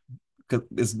thing because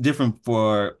it's different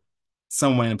for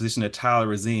someone in a position that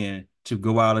Tyler is in to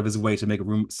go out of his way to make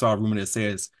start a rumor that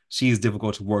says she's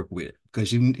difficult to work with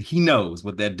because he knows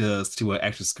what that does to an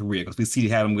actress' career. Because we see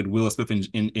it happen with Will Smith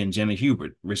and Janet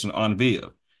Hubert, Richard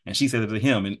Onville, and she said it to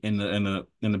him in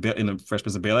the Fresh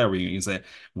Prince of Bel-Air reunion. He said,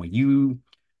 "When you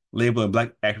label a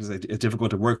black actress as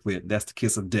difficult to work with, that's the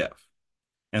kiss of death."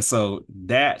 And so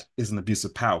that is an abuse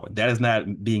of power. That is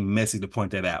not being messy to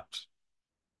point that out.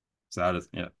 So I just,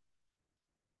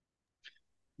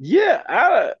 Yeah,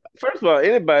 I first of all,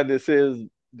 anybody that says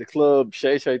the Club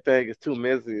Shay Shay thing is too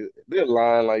messy, they're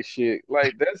lying like shit.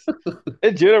 Like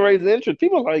it generates interest.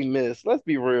 People like mess. Let's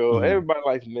be real. Mhm. Everybody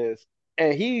likes mess.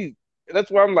 And he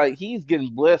that's why I'm like he's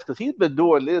getting blessed because he's been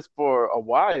doing this for a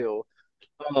while.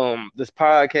 This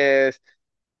podcast,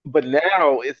 but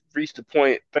now it's reached the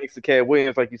point, thanks to Cat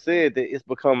Williams, like you said, that it's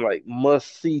become like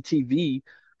must see TV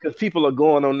because people are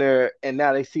going on there and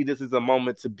now they see this as a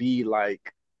moment to be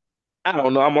like, I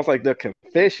don't know, almost like their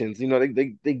confessions. You know,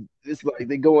 they it's like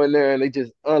they go in there and they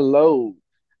just unload.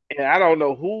 And I don't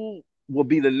know who will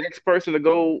be the next person to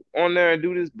go on there and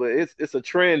do this, but it's a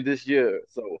trend this year.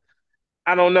 So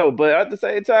I don't know. But at the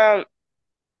same time,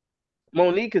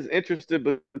 Monique is interested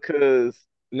because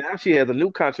now she has a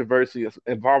new controversy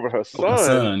involving her Oh, her son,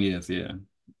 son, yes, yeah.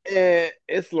 and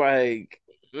it's like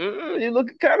you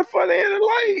looking kind of funny in the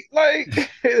light.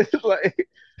 Like it's like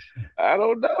I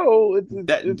don't know.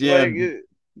 That It's yeah, like it,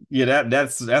 yeah,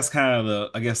 that's kind of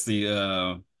the I guess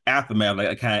the aftermath.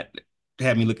 Like, kind of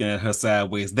had me looking at her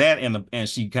sideways. That and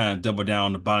she kind of doubled down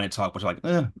on the bonnet talk, but like,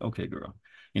 okay, girl,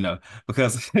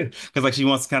 because because like she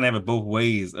wants to kind of have it both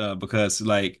ways. Because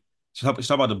like she talk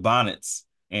about the bonnets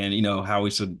and how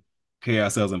we should carry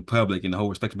ourselves in public and the whole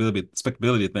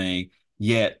respectability thing.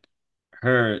 Yet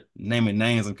her naming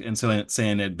names and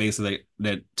saying that basically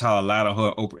that Tyler lied on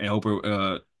her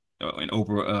Oprah,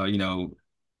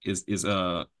 is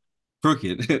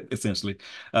crooked essentially,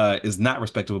 is not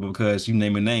respectable because you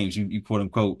naming names, you quote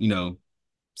unquote,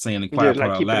 saying the yeah, quiet part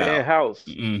like out keeping it in loud. house.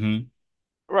 Hmm.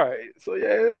 Right. So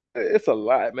yeah, it's a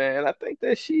lot, man. I think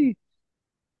that she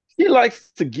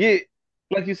likes to get,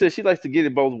 like you said, she likes to get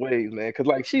it both ways, man. Because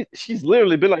like she's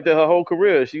literally been like that her whole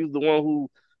career. She was the one who,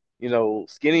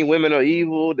 skinny women are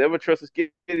evil. Never trust a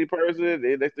skinny person.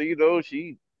 Then next thing you know,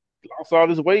 she lost all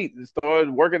this weight and started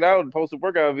working out and posted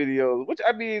workout videos. Which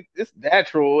I mean, it's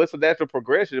natural. It's a natural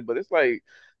progression. But it's like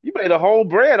you made a whole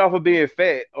brand off of being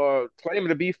fat or claiming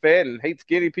to be fat and hate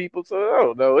skinny people. So I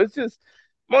don't know. It's just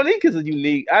Monique is a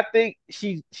unique. I think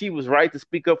she was right to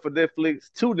speak up for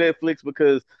Netflix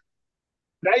because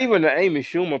not even the Amy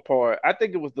Schumer part. I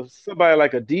think it was somebody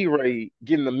like a D-Ray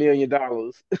getting $1 million.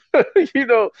 You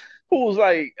know, who was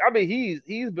like, I mean,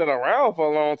 he's been around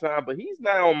for a long time, but he's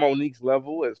not on Monique's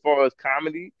level as far as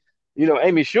comedy.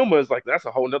 Amy Schumer is like that's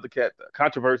a whole nother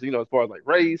controversy. As far as like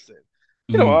race and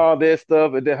Hmm. all that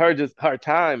stuff, and then her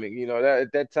timing. That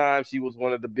at that time she was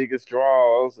one of the biggest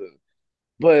draws,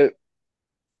 but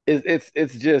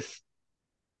it's just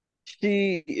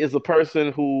she is a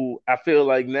person who I feel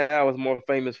like now is more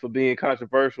famous for being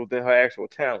controversial than her actual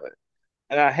talent.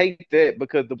 And I hate that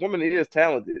because the woman is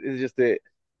talented. It's just that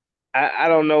I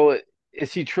don't know,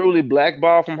 is she truly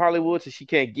blackballed from Hollywood so she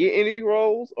can't get any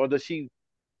roles, or does she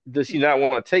not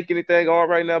want to take anything on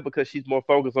right now because she's more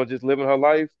focused on just living her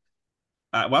life?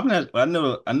 Well, I'm not.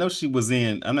 I know she was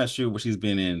in. I'm not sure what she's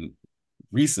been in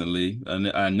recently.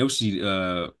 I know she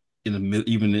in the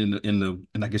even in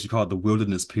and I guess you call it the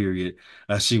wilderness period.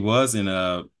 She was in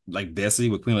like Bessie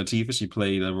with Queen Latifah. She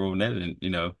played a role in that,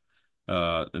 and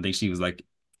I think she was like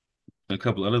in a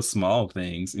couple other small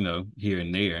things, here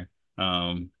and there.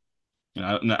 I'm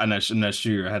not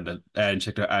sure. I hadn't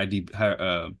checked her ID,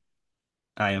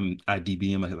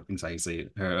 IMDb, I think that's how you say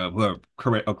it. Her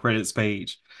credits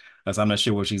page. So I'm not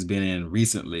sure what she's been in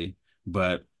recently,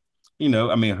 but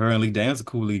I mean, her and Lee Daniels are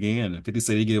cool again. And 50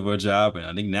 said he gave her a job, and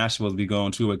I think now she's supposed to be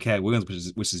going to with Cat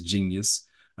Williams, which is genius.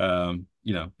 Um,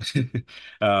 you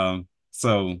know,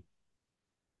 so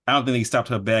I don't think they stopped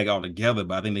her bag altogether,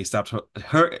 but I think they stopped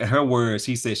her words.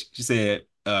 She said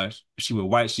she was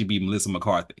white, she'd be Melissa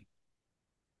McCarthy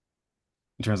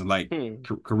in terms of like Hmm.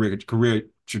 career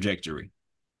trajectory.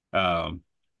 Um,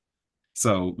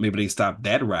 so maybe they stopped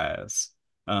that rise,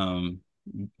 um,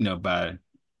 by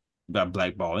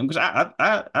blackballing, which I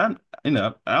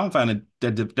don't find it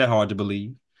that hard to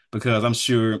believe because I'm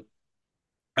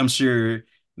sure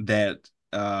that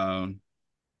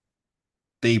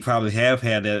they probably have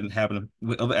had that happen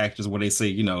with other actors where they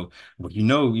say, well,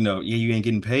 yeah, you ain't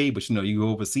getting paid, but you go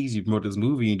overseas, you promote this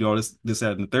movie, and do all this,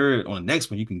 that, and the third. On the next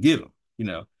one, you can get them.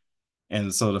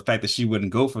 And so the fact that she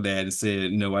wouldn't go for that and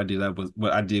said, I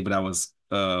did what I was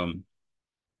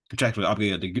contractually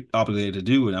obligated to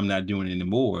do, and I'm not doing it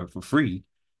anymore for free.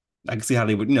 I can see how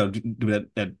they would, do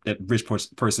that rich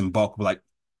person bulk of like,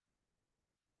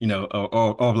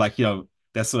 or like,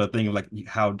 that sort of thing of like,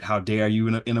 how dare you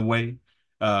in a way.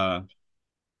 Uh,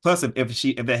 Plus, if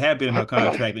that had been in her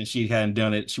contract and she hadn't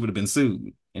done it, she would have been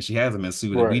sued, and she hasn't been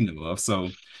sued that we Right. know of. So,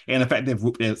 and the fact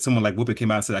that someone like Whoopi came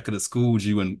out and said I could have schooled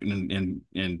you, and when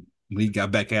he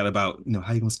got back at about,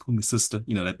 how you gonna school me, sister?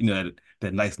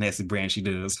 That nice nasty brand she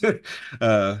does.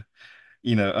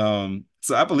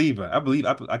 So I believe her.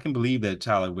 I can believe that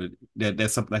Tyler would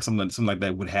that's something like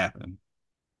that would happen.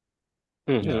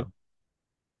 You Hmm. know.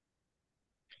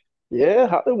 Yeah,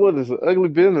 Hollywood is an ugly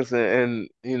business, and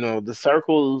the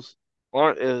circles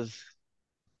aren't as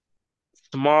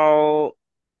small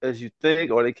as you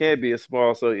think, or they can be as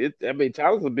small. So I mean,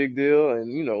 Tyler's a big deal, and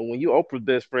when you Oprah's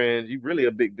best friend, you really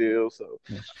a big deal. So,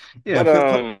 Yeah, yeah.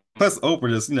 but Plus Oprah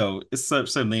just, it's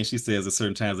certain things she says at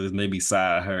certain times that maybe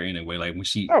side her anyway. Like when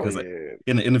oh because like yeah.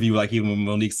 in the interview, like even when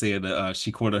Monique said that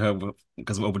she courted her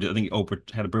because Oprah, I think Oprah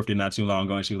had a birthday not too long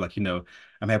ago, and she was like,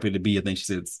 I'm happy to be, I think she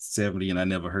said 70, and I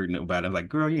never heard nobody. I was like,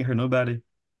 girl, you ain't heard nobody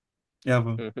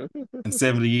ever in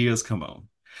 70 years. Come on,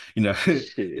 you know.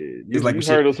 Shit, It's you like when you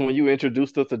heard us shit. when you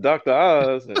introduced us to Dr.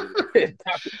 Oz and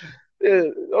Dr. Yeah,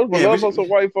 those were Yeah, love us some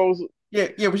white folks. yeah,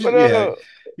 But yeah,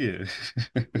 yeah,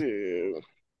 yeah.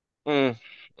 Mm,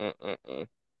 mm.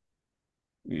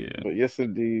 yeah. But yes,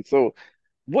 indeed. So,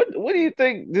 what do you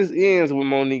think this ends with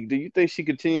Monique? Do you think she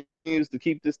continues to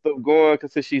keep this stuff going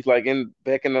because she's like in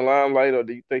back in the limelight, or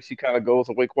do you think she kind of goes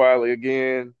away quietly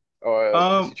again, or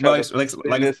does she try Well, to spin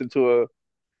like this into a?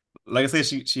 like I said,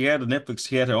 she had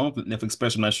she had her own Netflix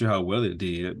special. I'm not sure how well it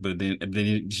did, but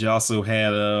then she also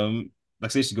had like I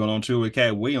said, she's going on tour with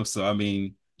Cat Williams. So I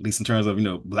mean, at least in terms of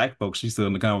black folks, she's still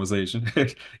in the conversation.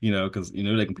 Because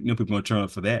they people gonna turn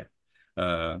up for that,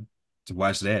 uh, to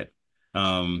watch that.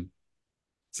 Um,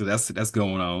 so that's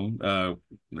going on.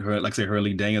 Her like I said,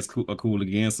 Hurley Dang is cool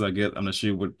again. So I guess I'm not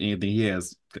sure what anything he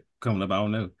has coming up. I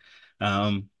don't know.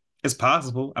 Um, it's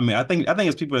possible. I mean, I think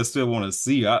it's people that still want to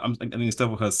see. I think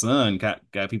stuff with her son got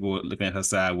people looking at her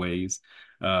sideways.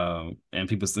 And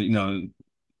people still,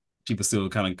 people still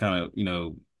kind of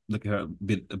look at her a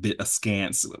bit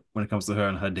askance when it comes to her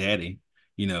and her daddy.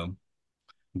 You know,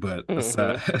 but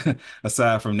aside Hmm.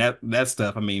 aside from that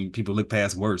stuff, I mean, people look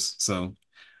past worse. So.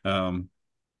 Um,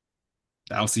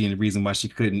 I don't see any reason why she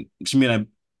couldn't. She may not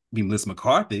be Melissa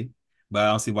McCarthy, but I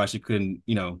don't see why she couldn't,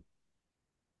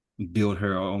 build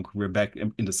her own career back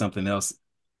into something else.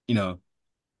 You know,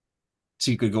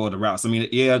 she could go other routes. I mean,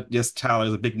 yeah, yes, Tyler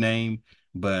is a big name,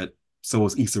 but so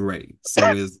is Issa Rae,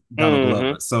 so is Donald Hmm.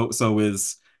 Glover, so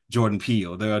is Jordan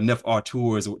Peele. There are enough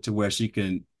artists to where she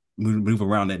can move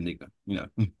around that nigga.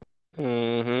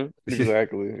 Hmm.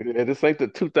 Exactly. Yeah, this ain't the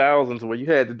 2000s where you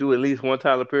had to do at least one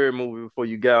Tyler Perry movie before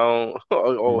you got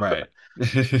on. Right.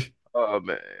 Oh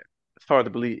man, it's hard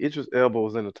to believe Idris Elba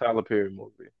was in a Tyler Perry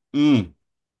movie. mm.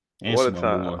 And What she a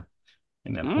won time. war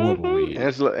in that horrible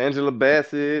wig. Angela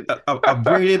Bassett.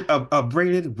 A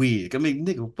braided wig. I mean,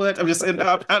 nigga, what? I'm just saying,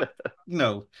 you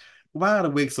know, why are the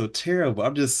wigs so terrible?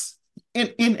 I'm just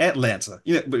in Atlanta.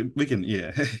 But we can,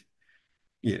 yeah,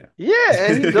 yeah. Yeah,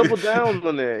 and he doubled down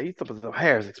on that. He thought the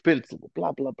hair is expensive,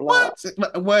 blah blah blah.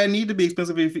 What? Well, it need to be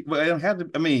expensive well, I don't have to.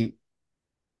 I mean,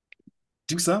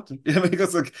 do something. I mean,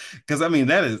 because I mean,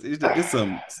 that is it's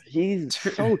some. He's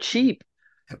so cheap.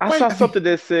 I Why? saw I mean, something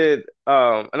that said,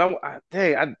 and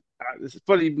dang, it's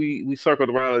funny we circled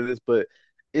around on this, but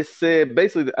it said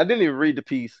basically, I didn't even read the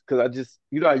piece because I just,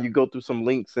 how you go through some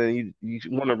links and you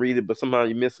want to read it, but somehow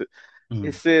you miss it.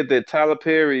 It mm, said that Tyler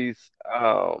Perry's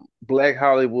Black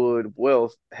Hollywood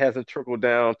wealth hasn't trickled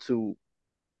down to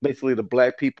basically the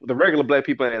black people, the regular black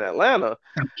people in Atlanta.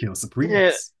 kill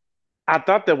And Supremes. I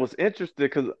thought that was interesting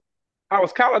because I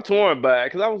was kind of torn by it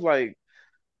because I was like,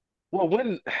 well,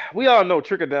 when we all know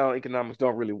trickle down economics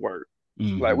don't really work.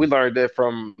 Like we Hmm. learned that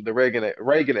from the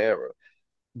Reagan era.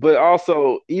 But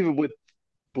also, even with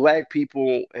black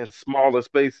people in smaller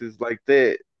spaces like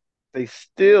that, they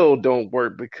still don't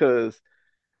work because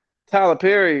Tyler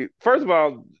Perry, first of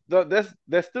all,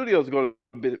 that studio is going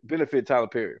to benefit Tyler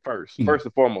Perry Mm. first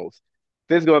and foremost.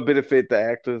 This is going to benefit the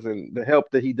actors and the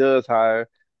help that he does hire,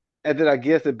 and then I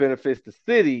guess it benefits the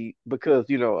city because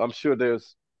I'm sure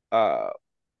there's uh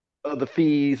other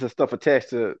fees and stuff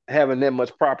attached to having that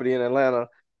much property in Atlanta.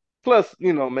 Plus,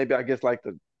 maybe I guess like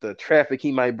the traffic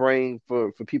he might bring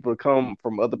for people to come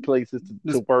from other places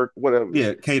to Just work, whatever.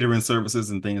 yeah, catering services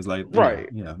and things like Right.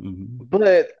 yeah. Hmm.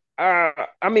 But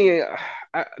I mean,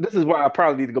 this is why I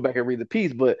probably need to go back and read the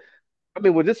piece. But I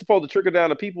mean, was this supposed to trickle down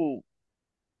to people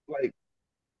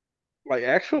like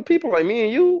actual people like me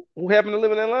and you who happen to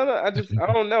live in Atlanta? I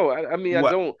don't know. I mean, I What?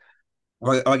 don't.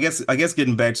 Well, I guess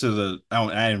getting back to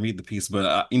I didn't read the piece,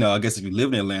 but I guess if you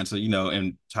live in Atlanta,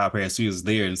 and Tyler Perry is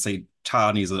there, and say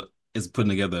Todd is putting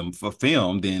together a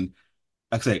film, then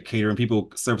like I said, catering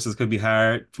people services could be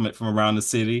hired from around the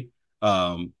city.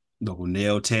 Um, Local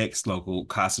nail techs, local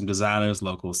costume designers,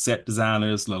 local set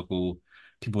designers, local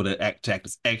people that act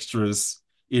as extras.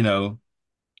 You know,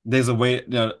 there's a way.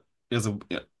 There's a.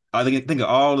 I think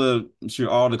I'm sure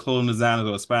all the clothing designers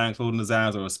or aspiring clothing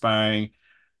designers or aspiring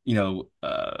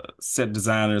set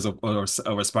designers or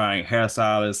aspiring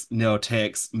hairstylists, nail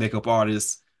techs, makeup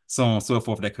artists, so on and so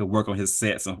forth that could work on his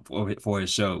sets and for his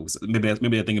shows. Maybe they're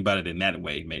thinking about it in that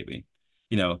way, maybe.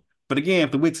 You know. But again,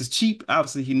 if the wigs is cheap,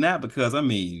 obviously he not because I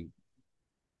mean,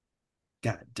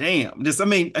 god damn. Just I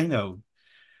mean,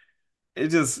 it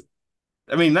just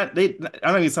I mean not they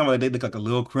I don't even talking about they look like a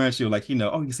little crunchy or like,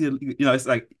 oh you see it's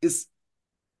like it's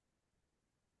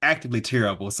actively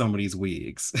terrible, some of these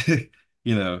wigs.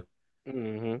 you know.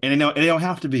 Hmm. And they don't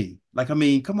have to be. Like, I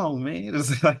mean, come on, man.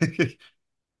 It's like,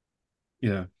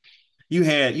 yeah. You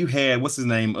had what's his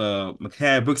name?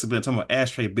 McCad Brooks have been talking about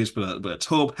ashtray bitch, but a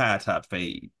taupe high top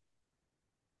fade.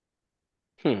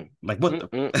 Hmm. Like what the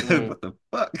Mm-mm-mm.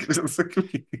 what the fuck?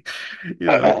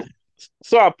 You know.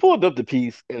 So I pulled up the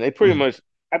piece, and they pretty Mm. much,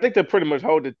 I think they pretty much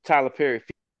hold the Tyler Perry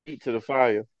feet to the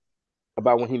fire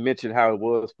about when he mentioned how it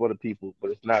was for the people,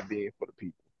 but it's not being for the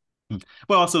people. Mm.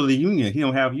 Well, also the union, he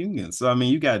don't have unions. So I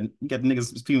mean you got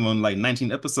niggas people on like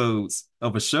 19 episodes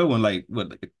of a show in like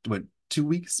 2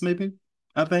 weeks maybe,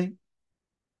 I think.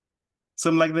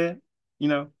 Something like that, you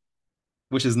know,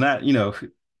 which is not,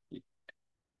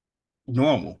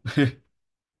 normal.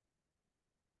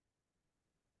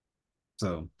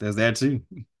 So there's that too.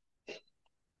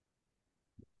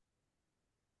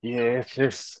 Yeah,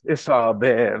 it's all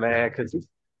bad, man. Because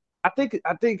I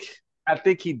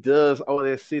think he does owe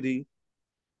that city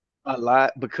a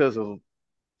lot because of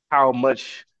how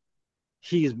much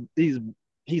he's he's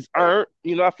he's earned.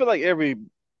 I feel like every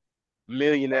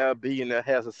millionaire, billionaire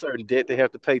has a certain debt they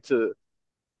have to pay to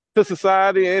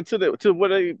society and to where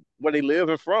they live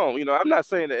and from. I'm not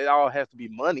saying that it all has to be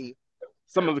money.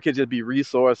 Some of it can just be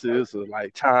resources or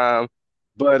like time.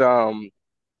 But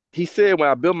he said when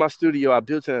I built my studio, I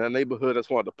built it in a neighborhood that's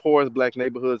one of the poorest black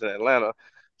neighborhoods in Atlanta,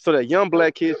 so that young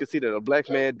black kids could see that a black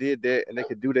man did that and they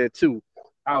could do that too.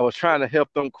 I was trying to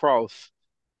help them cross.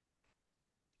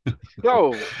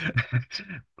 Yo,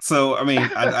 So I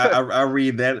mean, I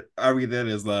read that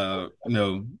as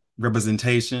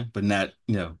representation, but not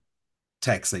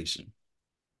taxation.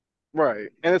 right.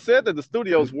 And it said that the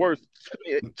studio's worth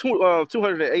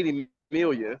 280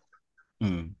 million.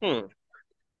 Mm. Hmm.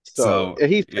 So So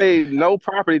and he's yeah. paid no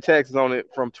property taxes on it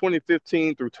from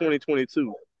 2015 through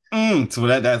 2022. So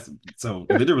that's so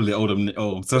literally owe them.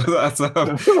 Oh, so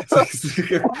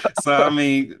I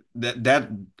mean that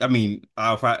I mean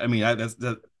I'll probably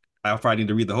need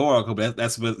to read the whole article, but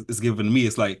that's what it's given to me.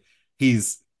 It's like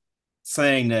he's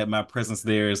saying that my presence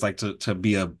there is like to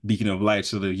be a beacon of light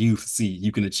so the youth see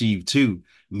you can achieve too.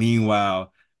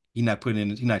 Meanwhile, he's not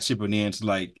chipping in to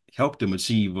like help them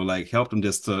achieve or like help them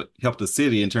just to help the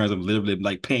city in terms of literally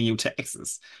like paying your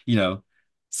taxes, you know.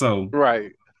 So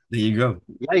Right. there you go.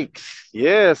 Yikes.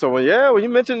 Yeah. So when you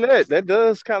mention that, that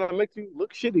does kind of make you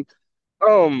look shitty.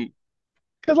 Um,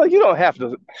 because like you don't have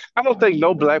to. I don't think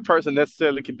no black person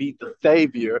necessarily can be the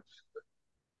savior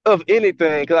of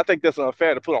anything. Because I think that's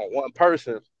unfair to put on one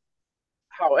person.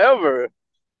 However,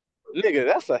 nigga,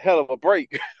 that's a hell of a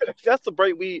break. That's the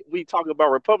break we talk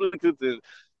about Republicans and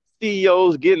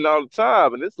CEOs getting all the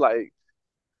time, and it's like,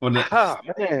 Well, ah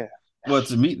man,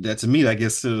 to me, I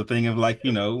guess to the thing of like,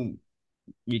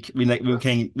 we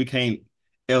can't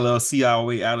LLC our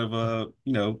way out of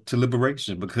to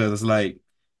liberation because it's like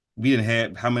we didn't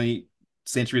have how many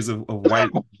centuries of white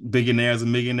billionaires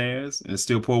and millionaires and it's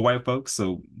still poor white folks.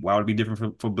 So why would it be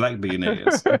different for black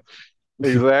billionaires?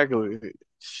 exactly.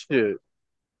 Shit.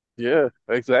 Yeah,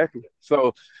 exactly.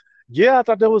 So yeah, I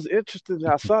thought that was interesting.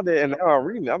 I saw that and now I'm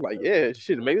reading it. I'm like, yeah,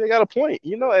 shit, maybe they got a point.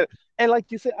 And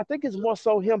like you said, I think it's more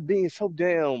so him being so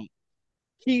damn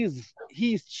he's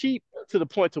cheap to the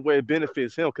point to where it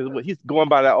benefits him because he's going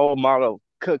by that old model,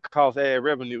 cut cost, add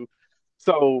revenue.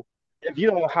 So if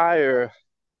you don't hire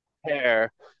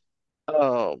hair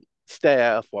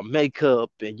staff or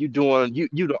makeup and you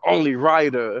the only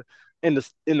writer in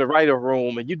the writer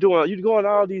room and you doing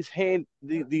all these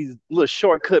little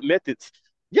shortcut methods,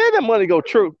 yeah, that money go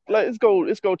true, like it's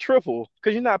go triple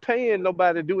because you're not paying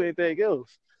nobody to do anything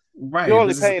else. You're Right.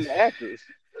 only This is paying the actors.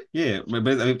 yeah, but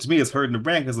I mean, to me, it's hurting the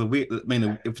brand because the wig. I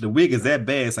mean, if the wig is that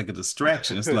bad, it's like a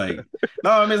distraction. It's like,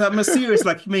 no, I'm serious.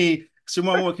 Like, I mean,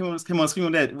 Shimon came on screen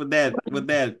with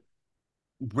that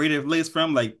braided lace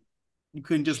from like you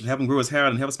couldn't just have him grow his hair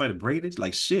out and have somebody braid it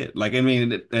like shit. Like I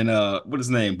mean, and what is his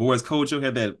name? Boris Kojo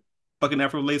had that fucking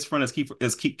Afro lace front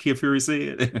as Kid Fury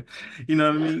said. You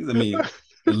know what I mean? I mean,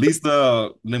 at least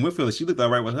Lynn Whitfield, she looked all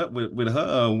right with her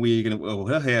wig and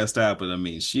her hairstyle, but I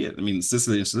mean, shit. I mean,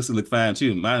 sister looked fine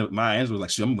too. My Angela was like,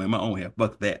 shit, I'm wearing my own hair.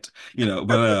 Fuck that,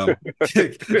 But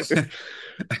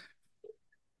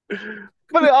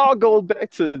But it all goes back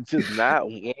to just not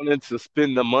wanting to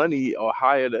spend the money or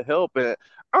hire the help. And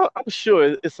I'm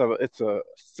sure it's a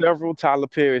several Tyler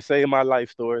Perry Save My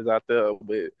Life stories out there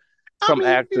with I some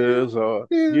mean, yeah, actors or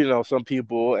yeah. some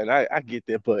people, and I get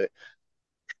that, but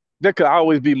there could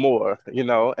always be more,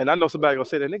 And I know somebody gonna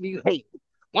say that, nigga, you hate.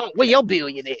 Where your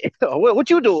billion at? Or what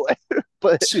you doing?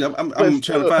 But Shoot, but I'm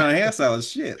trying to still, find a hairstyle.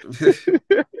 Shit.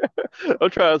 I'm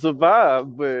trying to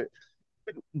survive. But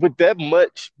with that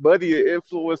much money and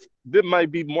influence, there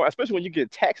might be more, especially when you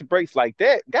get tax breaks like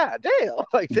that. God damn,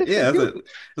 like this Yeah, shit huge.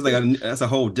 that's a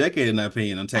whole decade of not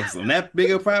paying on taxes on that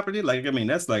bigger property. Like, I mean,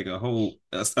 that's like a whole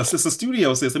it's a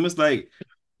studio system. It's like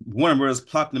Warner Bros.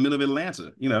 Plopped in the middle of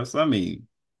Atlanta, you know. So I mean,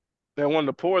 They're one of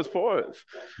the poorest poorest.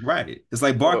 right. It's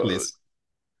like So Barclays.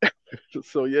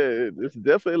 so yeah, it's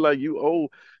definitely like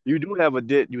you do have a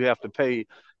debt you have to pay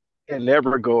in that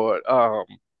regard. I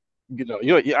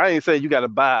ain't saying you got to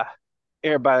buy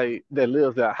everybody that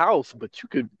lives in a house, but you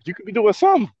could be doing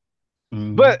something.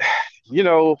 Hmm. But you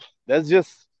know, that's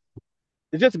just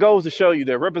it just goes to show you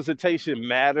that representation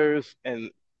matters in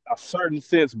a certain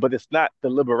sense, but it's not the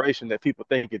liberation that people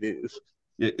think it is.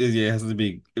 Yeah, it has to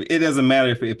be. It doesn't matter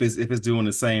if it's doing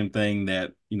the same thing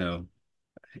that, you know,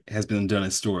 has been done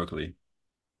historically.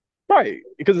 Right.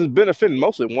 Because it's benefiting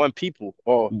mostly one people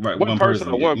or Right, one one person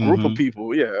person. or Yeah. one group of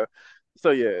people. Yeah.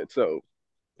 So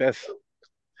that's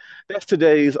that's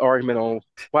today's argument on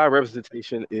why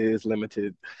representation is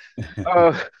limited.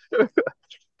 Uh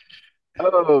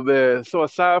oh man. So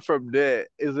aside from that,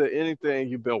 is there anything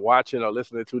you've been watching or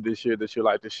listening to this year that you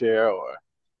like to share or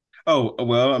Oh,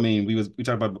 well, I mean, we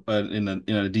talked about in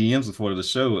the DMs before the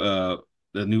show,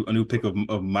 a new pick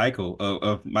of Michael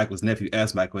of Michael's nephew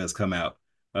as Michael has come out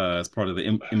as part of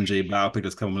the MJ biopic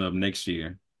that's coming up next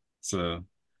year. So,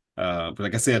 but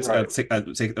like I said, right. I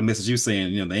take a message you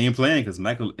saying, you know, they ain't playing because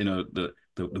Michael, you know, the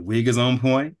wig is on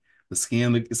point, the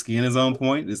skin is on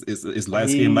point. It's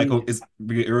light skin. Michael He is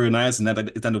very nice, and that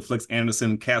it's not no Flex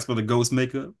Anderson Casper the Ghost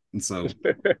makeup, and so.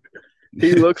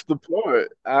 he looks the part.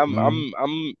 I'm Mhm. I'm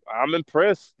I'm I'm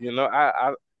impressed.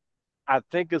 I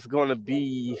think it's gonna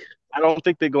be. I don't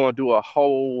think they're gonna do a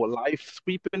whole life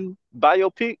sweeping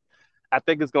biopic. I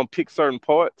think it's gonna pick certain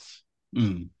parts.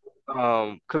 Mm.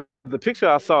 'Cause the picture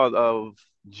I saw of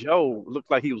Joe looked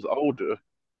like he was older,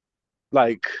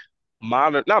 like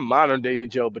modern, not modern day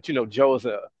Joe, but Joe is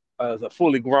a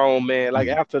fully grown man, like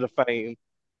Mm. after the fame.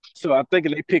 So I'm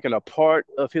thinking they picking a part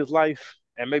of his life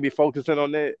and maybe focusing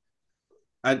on that.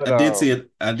 But I did see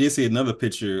it. I did see another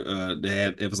picture that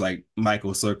had it was like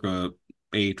Michael circa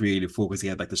A384 because he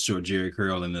had like the short Jerry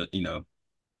curl and the, you know,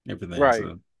 everything. right,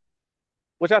 So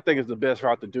which I think is the best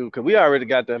route to do because we already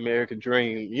got the American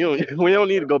dream. We don't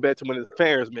need to go back to when his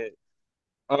parents met.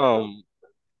 Um,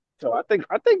 so I think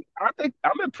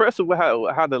I'm impressed with how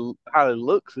it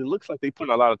looks. It looks like they put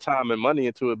a lot of time and money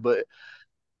into it, but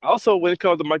also when it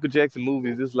comes to Michael Jackson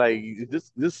movies, it's like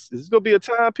is this gonna be a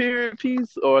time period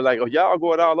piece or like are y'all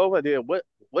going all over there? What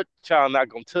child not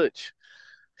gonna touch?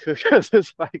 Because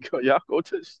it's like are y'all gonna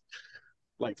touch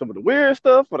like some of the weird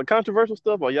stuff or the controversial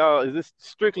stuff, or y'all is this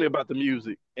strictly about the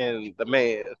music and the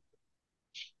man?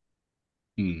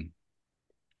 mm.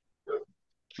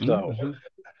 So Mhm.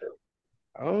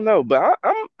 I don't know, but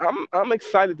I'm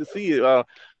excited to see it.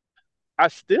 I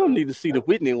still need to see the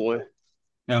Whitney one,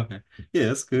 Okay, yeah,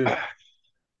 that's good.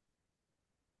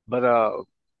 but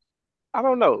I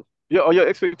don't know. Are your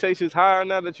expectations higher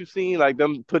now that you've seen like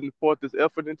them putting forth this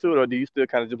effort into it, or do you still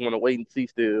kind of just want to wait and see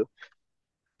still?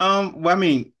 Well, I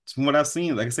mean, from what I've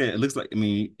seen, like I said, it looks like I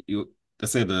mean, I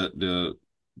said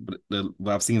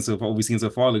what I've seen so far, what we've seen so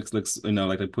far looks you know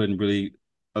like they're putting really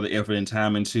other effort and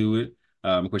time into it.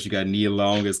 Of course, you got Nia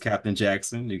Long as Captain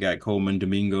Jackson, you got Coleman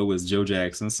Domingo as Joe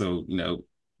Jackson, so you know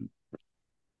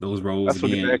those roles That's for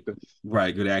good again, acting.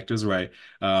 right? Good actors, right?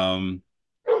 Um,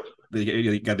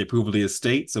 they got the approval of the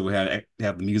estate, so we have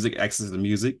the music, access to the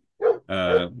music,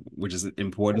 which is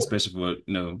important, especially for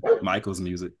you know Michael's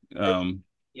music. And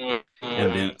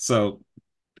Mhm. then so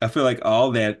I feel like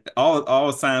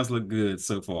all signs look good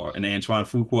so far. And Antoine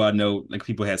Fuqua, I know like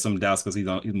people had some doubts because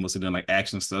he's mostly done like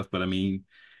action stuff, but I mean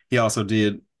he also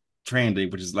did Training Day,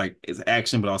 which is like it's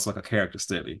action, but also like a character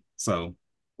study. So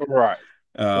Right.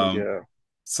 So um yeah,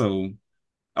 so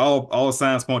all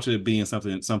signs point to it being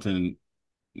something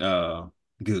uh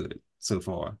good so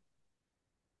far.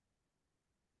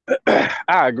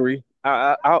 I agree.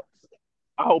 I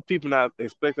hope people not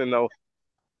expecting no.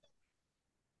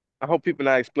 I hope people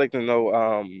not expecting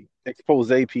no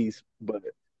expose piece, but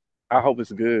I hope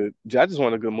it's good. I just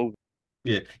want a good movie.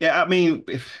 Yeah. Yeah, I mean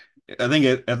I think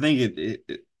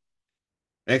it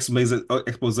expose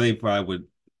probably would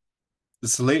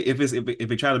if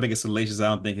they try to make it salacious, I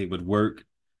don't think it would work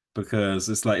because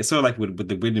it's like it's sort of like with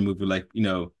the Whitney movie, like you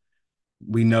know,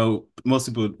 we know most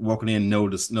people walking in know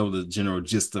the general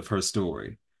gist of her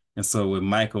story. And so with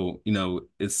Michael,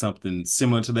 it's something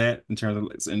similar to that in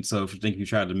terms of, and so if you think you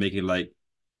try to make it like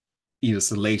either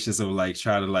salacious or like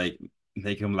try to like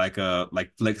make him like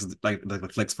flex like the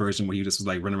flex version where he just was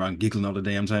like running around giggling all the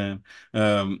damn time.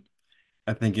 Um,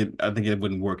 I think it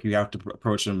wouldn't work. You have to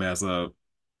approach him as a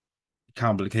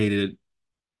complicated,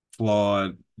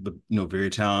 flawed, but very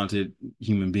talented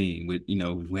human being with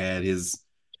who had his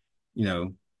you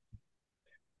know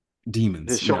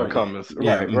His demons. shortcomings.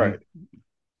 Yeah. Right, right.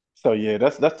 So yeah,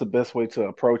 that's the best way to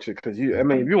approach it because I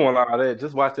mean, if you want all that,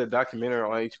 just watch that documentary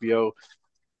on HBO.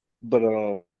 But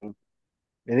and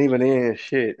even then,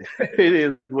 shit, it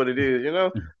is what it is, you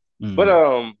know. But Mm.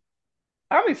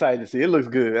 I'm excited to see. It looks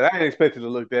good. I didn't expect it to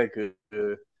look that good.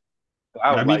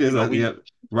 I I was mean, like, there's yeah, we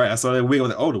right. I saw that wig. I was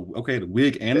like, oh, okay, the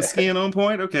wig and the skin on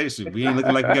point. Okay, so we ain't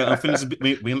looking like we got unfinished.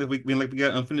 We ain't like we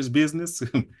got unfinished business.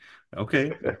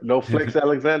 Okay, no Flex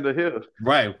Alexander here.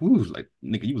 right. Woo, like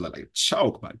nigga, you look like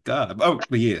chalk. My God. Oh,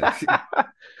 but yeah.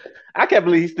 I can't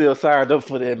believe he's still signed up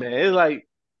for that, man. It's like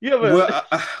you ever Well,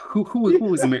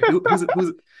 who is he married?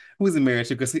 Who's he married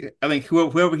to? Because I think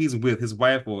whoever he's with, his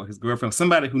wife or his girlfriend,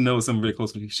 somebody who knows something very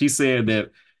closely. She said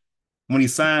that when he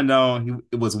signed on,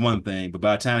 it was one thing, but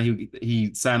by the time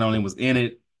he signed on and was in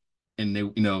it, and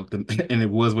and it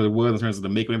was what it was in terms of the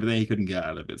makeup and everything, he couldn't get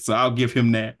out of it. So I'll give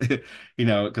him that,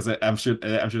 because I'm sure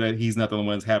that he's not the only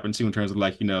one that's happened to in terms of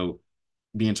like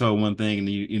being told one thing and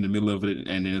you in the middle of it,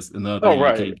 and then it's another Oh thing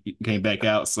you right. can't back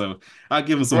out. So I'll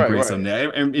give him some Right, grace on right.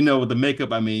 that. And with the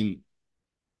makeup, I mean,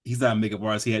 he's not a makeup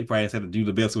artist. Probably has had to do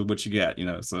the best with what you got.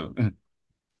 So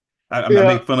I Yeah,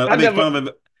 make fun of I never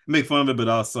make fun of it, but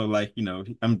also like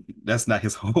I'm that's not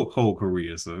his whole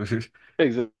career. So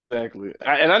exactly.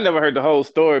 And I never heard the whole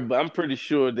story, but I'm pretty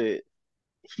sure that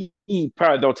he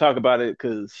probably don't talk about it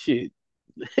because shit,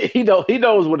 he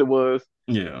knows what it was.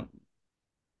 yeah.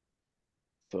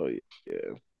 So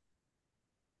yeah.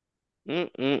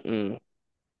 Mm-mm-mm.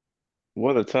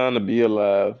 What a time to be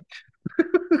alive.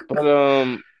 But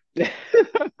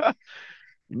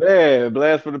man,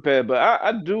 blast for the past. But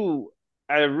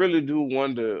I really do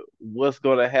wonder what's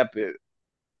gonna happen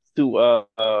to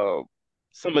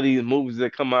some of these movies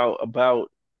that come out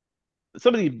about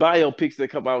some of these biopics that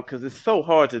come out because it's so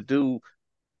hard to do.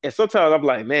 And sometimes I'm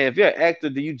like, man, if you're an actor,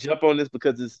 do you jump on this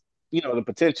because it's the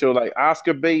potential like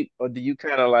Oscar bait, or do you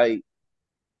kind of like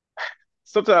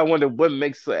sometimes I wonder what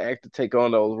makes an actor take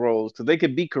on those roles because they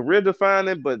could be career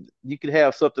defining, but you could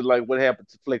have something like what happened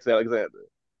to Flex Alexander.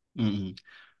 Mm-mm.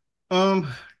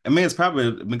 I mean, it's probably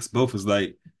a mix of both. Is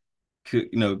like,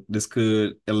 this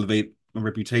could elevate my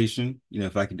reputation.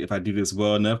 If I do this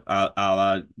well enough,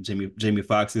 I'll Jamie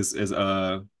Foxx as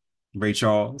Ray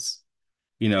Charles.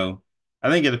 You know, I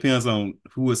think it depends on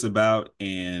who it's about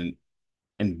and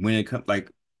when it comes.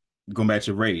 Like going back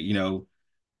to Ray,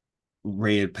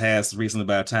 Ray had passed recently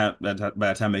by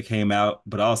the time it came out,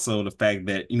 but also the fact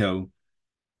that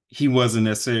he wasn't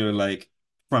necessarily like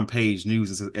front page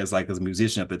news as like as a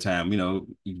musician at the time. You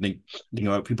think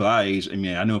people our age. I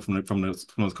mean, I know him from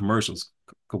those commercials,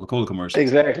 Coca-Cola commercials,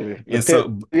 Exactly. and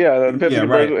so The Pepsi yeah,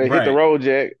 right, commercial hit the right, road,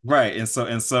 Jack. right, and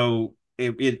so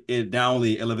it not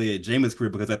only elevated James' career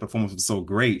because that performance was so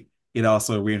great. It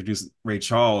also reintroduced Ray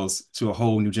Charles to a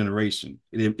whole new generation.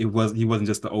 He wasn't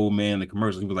just the old man in the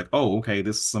commercials. He was like, oh, okay,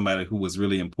 this is somebody who was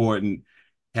really important,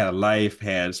 had a life,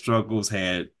 had struggles,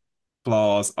 had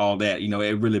flaws, all that.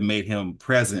 It really made him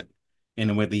present in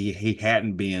a way that he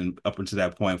hadn't been up until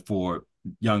that point for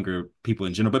younger people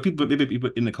in general, but people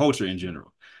in the culture in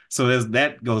general. So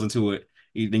that goes into it.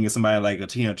 You think of somebody like a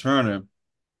Tina Turner,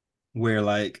 where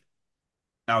like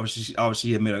she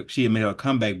had made a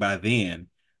comeback by then,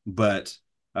 but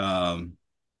um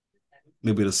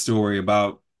maybe the stories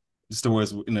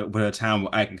with a time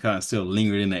where I can kind of still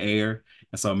linger in the air.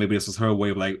 And so maybe this was her way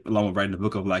of like, along with writing the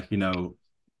book of like,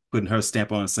 putting her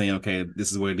stamp on and saying, okay,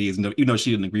 this is what it is. Even though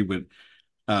she didn't agree with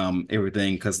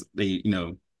everything because they,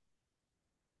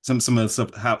 some of the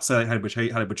stuff how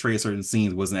to portray certain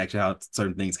scenes wasn't actually how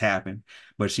certain things happen.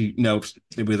 But she,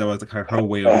 it was always like her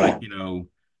way of like,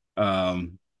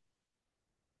 um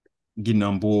getting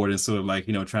on board and sort of like,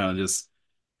 trying to just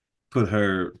put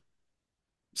her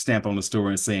stamp on the story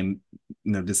and saying,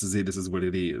 this is it, this is what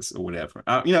it is, or whatever.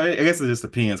 I guess it just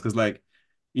depends because, like,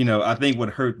 I think what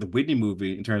hurt the Whitney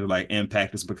movie in terms of like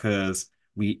impact is because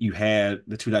you had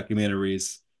the two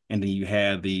documentaries and then you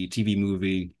had the TV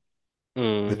movie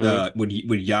with Mm-hmm.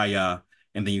 Yaya,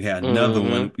 and then you had another Mm-hmm.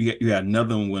 one. You had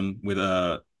another one with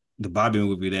the Bobby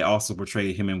movie that also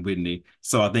portrayed him and Whitney.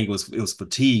 So I think it was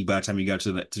fatigue by the time you got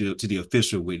to the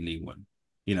official Whitney one.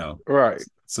 You know, Right.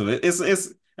 so it's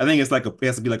I think it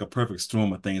has to be like a perfect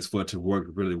storm of things for it to work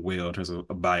really well in terms of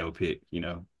a biopic.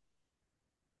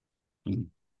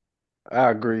 Mm. I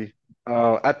agree.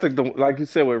 I think like you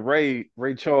said with Ray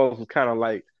Charles was kind of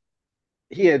like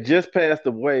he had just passed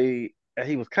away, and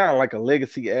he was kind of like a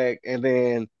legacy act. And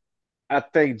then I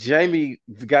think Jamie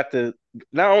got to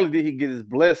not only did he get his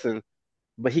blessing,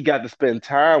 but he got to spend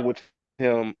time with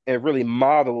him and really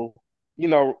model,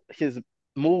 his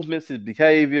movements, his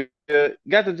behavior.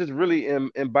 Got to just really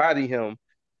embody him.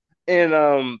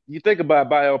 And you think about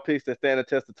biopics that stand the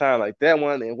test of time like that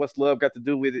one, and what's love got to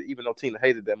do with it? Even though Tina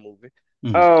hated that movie,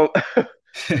 Mm. um,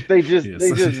 they just Yes.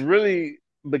 they just really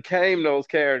became those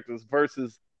characters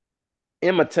versus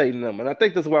imitating them. And I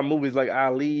think that's why movies like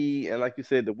Ali and like you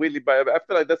said, the Whitney biopic, I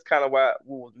feel like that's kind of why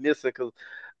what was missing because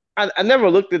I never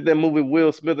looked at that movie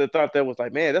Will Smith and thought that was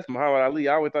like, man, that's Muhammad Ali.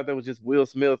 I always thought that was just Will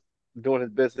Smith doing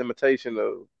his best imitation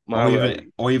of Muhammad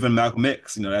Ali. Or even Malcolm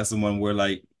X, that's the one where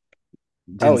like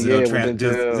Oh yeah, with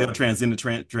Denzel.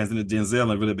 Transcended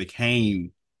Denzel and really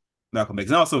became Malcolm X.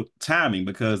 And also timing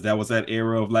because that was that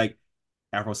era of like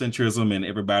Afrocentrism and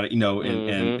everybody,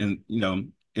 Hmm.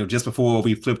 it was just before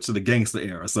we flipped to the gangster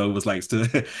era. So it was like still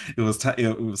it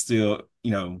was still,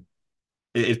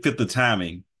 it fit the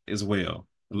timing as well,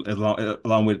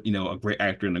 along with, a great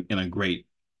actor and a great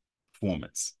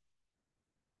performance.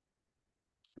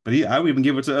 But yeah, I would even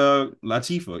give it to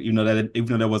Latifah,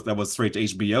 even though that was straight to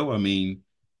HBO. I mean,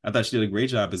 I thought she did a great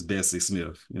job as Bessie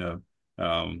Smith.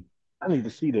 Um, I need to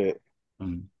see that.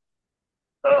 mm,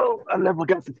 Oh, I never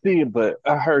got to see it, but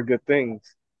I heard good things.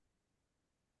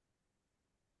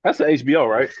 That's an HBO,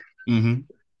 right? mhm.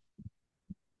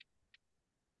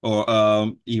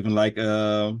 Or even like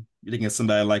you thinking of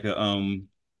somebody like a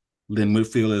Lynn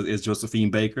Whitfield is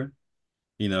Josephine Baker.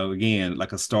 Again,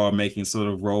 like a star making sort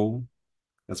of role.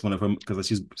 That's one of her because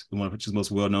she's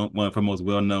most well known. One of her most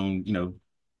well known,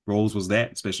 roles was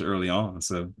that, especially early on.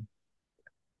 So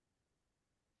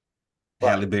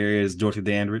Halle Right. Berry is Dorothy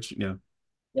Dandridge.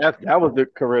 That was the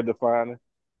career defining.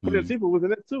 Queen Mm. Latifah was in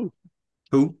that too.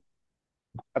 Who?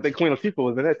 I think Queen Latifah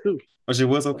was in that too. Oh, she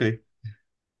was okay.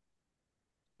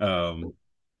 Um,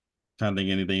 Trying to think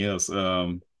of anything else.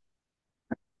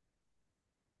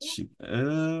 She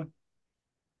trying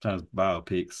to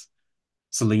biopics.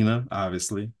 Selena,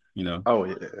 obviously. Oh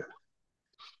yeah.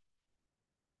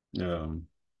 Um,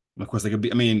 of course, they could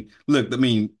be. I mean, look. I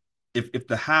mean, if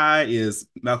the high is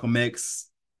Malcolm X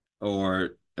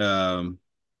or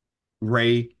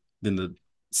Ray, then the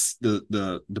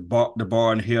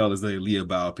bar in hell is the Aaliyah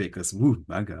biopic. Because, woo,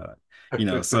 my God,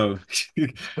 So,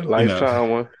 The you know, Lifetime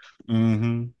one.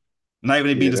 hmm not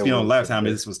even it being Yeah, just that being on was Lifetime. okay.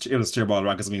 It was terrible all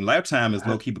around. Because I mean, Lifetime is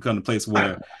low key becoming a place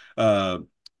where uh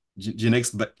Gen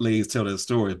X ladies tell their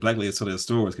stories, black ladies tell their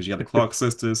stories. Because you had the Clark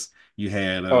sisters, you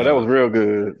had Oh, that was real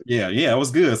good. yeah, yeah, it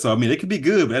was good. So I mean, it could be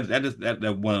good, but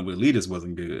that one with leaders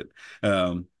wasn't good.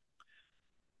 Um,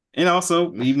 and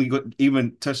also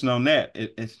even touching on that,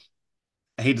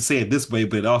 I hate to say it this way,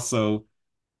 but it also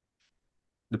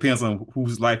depends on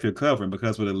whose life you're covering.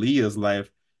 Because with Aaliyah's life,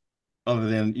 other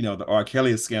than the R.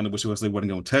 Kelly scandal, which was they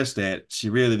wasn't going to touch that, she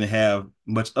really didn't have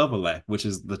much of a life, which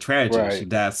is the tragedy. She Right.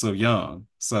 died so young.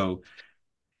 So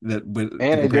that to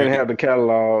And they compare, didn't have the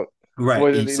catalog. right?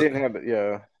 Well, they didn't have the,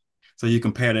 yeah. So you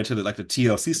compare that to the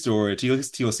TLC story.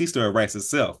 TLC story writes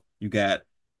itself. You got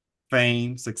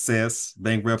fame, success,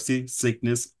 bankruptcy,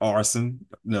 sickness, arson,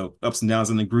 ups and downs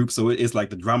in the group. So it's like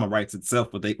the drama writes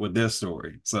itself with their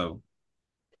story. So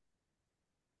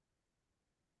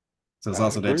it's I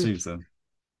also that agree. too. So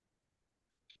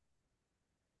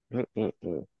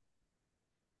Mm-mm-mm.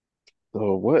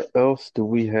 So what else do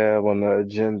we have on the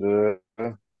agenda?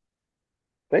 I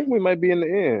think we might be in the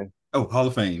end. Hall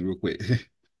of Fame, real quick.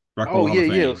 Rock and Roll Oh Hall yeah, of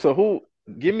yeah. Fame. So who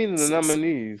give me the So,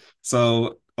 nominees?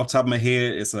 so off the top of my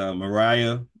head, it's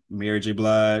Mariah, Mary J.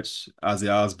 Blige,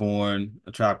 Ozzy Osbourne,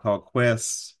 A Tribe Called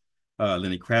Quest,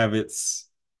 Lenny Kravitz,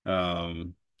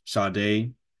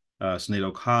 Sade, Sinead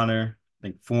O'Connor, I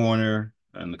think Foreigner,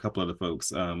 and a couple other folks.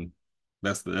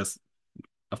 That's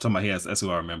off the top of my head, that's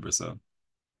who I remember. So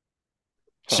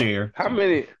Huh. Cher. How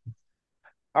many?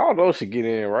 All those should get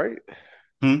in, right?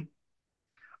 Hmm?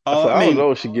 I said I all mean,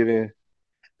 those should get in.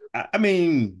 I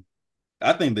mean,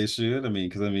 I think they should. I mean,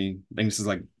 because I think this is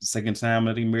like second time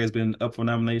I think Mary's been up for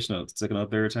nomination, or second or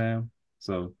third time.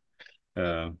 So,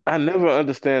 uh, I never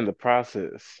understand the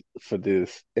process for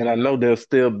this, and I know there's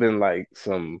still been like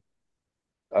some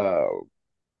uh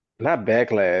not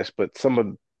backlash, but some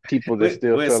of people that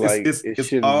still well, feel like it it's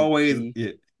shouldn't always be.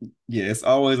 yeah, yeah, it's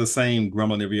always the same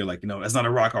grumbling every year. Like, that's not a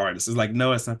rock artist. It's like,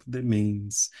 no, that's not what that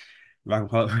means. Rock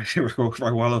Hall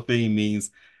of Fame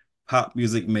means pop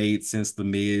music made since the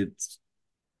mid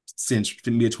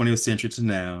 20th century to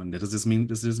now, and that does this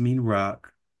mean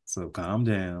rock. So calm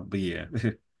down. But yeah,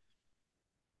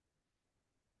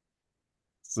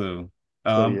 So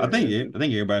So I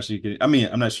think everybody should get. I mean,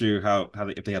 I'm not sure how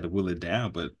if they have to will it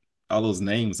down, but all those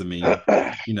names. I mean,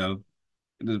 yeah. you know,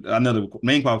 I know the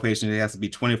main qualification it has to be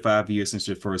 25 years since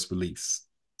your first release.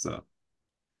 So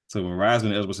Mariah's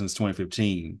been eligible since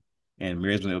 2015, and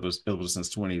Mary's been eligible since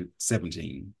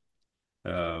 2017.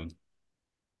 Um,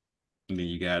 and then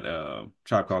you got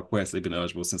Tribe Called Quest. They've been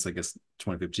eligible since I guess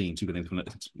 2015 too. I think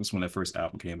that's when that first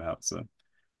album came out. So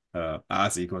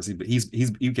Ozzy, of course,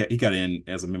 he got in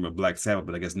as a member of Black Sabbath,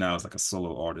 but I guess now it's like a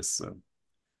solo artist. So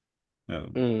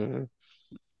um, Mm.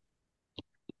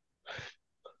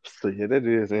 So yeah, that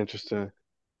is interesting.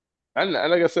 And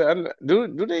like I said,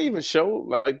 do they even show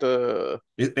like the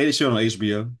they showed on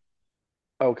HBO.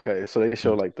 okay? So they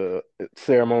show like the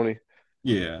ceremony.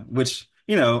 Yeah, which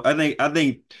I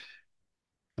think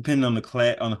depending on the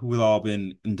class on who's all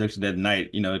been inducted that night,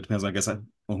 it depends, I guess, on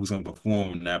who's going to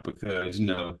perform that because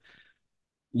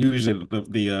usually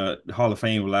the Hall of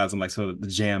Fame relies on like sort of the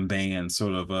jam band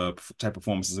sort of type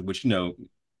performances, which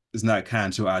is not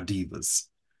kind to our divas.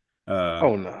 Uh,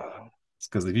 Oh no.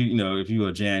 because if you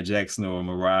are Janet Jackson or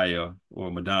Mariah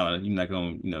or Madonna, you're not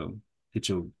gonna hit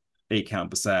your 8 count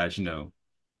besides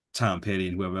Tom Petty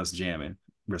and whoever else jamming.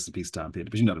 Rest in peace, Tom Petty.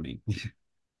 But you know what I mean.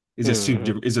 It's just two Hmm.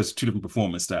 different. It's just two different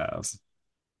performance styles.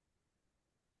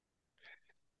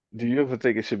 Do you ever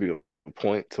think it should be a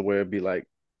point to where it'd be like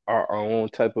our own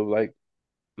type of like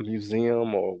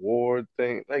museum or award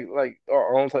thing, like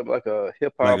our own type of like a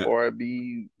hip Like, hop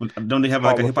R&B don't they have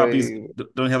like a Hall of hip hop? Fame?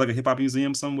 Don't they have like a hip hop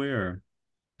museum somewhere? Or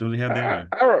don't they have that?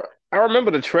 I, Or I I I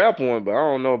remember the trap one, but I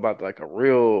don't know about like a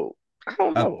real. I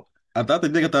don't I know. I thought they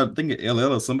did. I think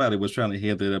LL or somebody was trying to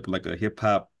head that up like a hip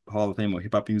hop Hall of Fame or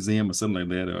hip hop museum or something like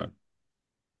that. Or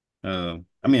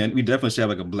I mean, we definitely should have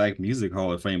like a Black Music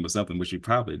Hall of Fame or something, which we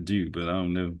probably do, but I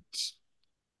don't know.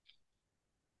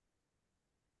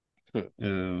 Hmm.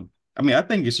 Uh, I mean, I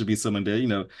think it should be something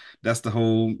that, that's the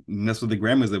whole mess with the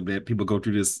Grammys of that people go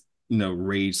through this,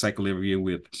 rage cycle every year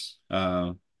with,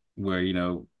 uh, where,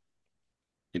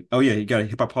 oh yeah, you got a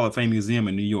Hip Hop Hall of Fame museum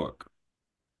in New York.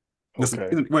 Okay.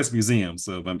 Well, it's a museum,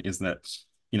 so I mean, it's not,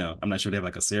 I'm not sure they have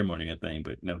like a ceremony or anything,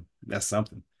 but that's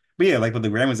something. But yeah, like with the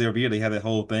Grammys every year, they have that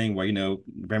whole thing where,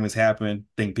 Grammys happen,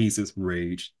 think pieces,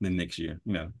 rage, then next year,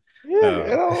 Yeah, uh,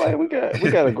 and I'm like, we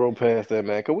gotta grow past that,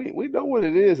 man, because we know what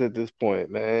it is at this point,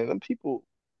 man. Them people,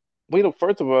 we don't.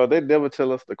 First of all, they never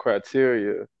tell us the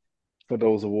criteria for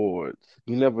those awards.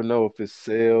 You never know if it's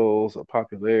sales or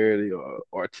popularity or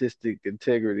artistic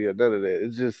integrity or none of that.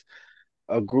 It's just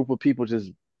a group of people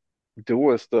just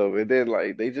doing stuff, and then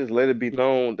like they just let it be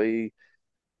known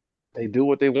they do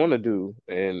what they want to do.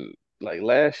 And like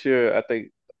last year, I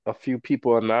think a few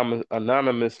people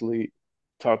anonymously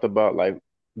talked about like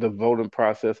the voting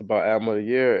process about album of the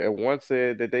year, and one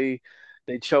said that they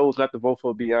chose not to vote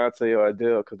for Beyonce or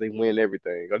Adele because they win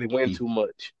everything or they win too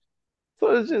much.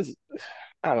 So it's just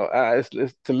I don't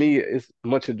it's to me it's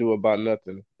much ado about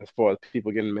nothing as far as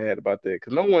people getting mad about that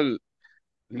because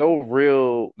no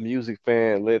real music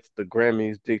fan lets the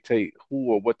Grammys dictate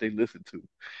who or what they listen to.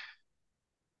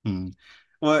 Hmm.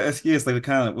 Well, it's like the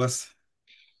kind of what's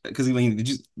because I mean,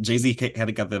 Jay-Z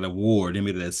had got that award and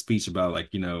made that speech about like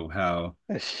how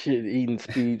That shit eating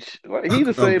speech. Like he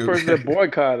the same person that okay.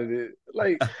 boycotted it.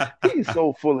 Like he's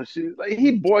so full of shit. Like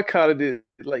he boycotted it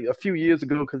like a few years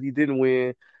ago because he didn't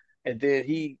win, and then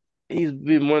he's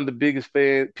been one of the biggest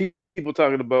fans. People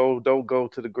talking about "Oh, don't go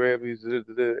to the Grammys, da,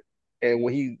 da, da." And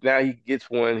when he gets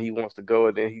one, he wants to go,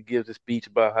 and then he gives a speech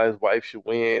about how his wife should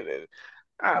win, and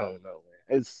I don't know,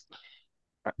 man.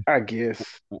 I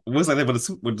guess What's like that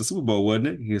with the Super Bowl, wasn't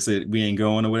it? He said we ain't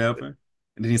going or whatever,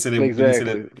 and then he said it,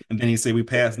 exactly. and then he said we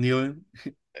passed kneeling.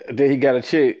 Then he got a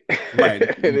check, Right.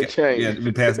 and it Yeah,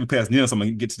 changed. we passed near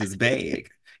someone get to this bag,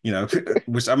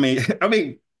 which what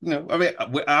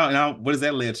does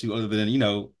that lead to other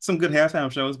than, some good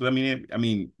halftime shows, but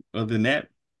other than that,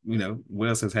 what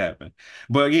else has happened?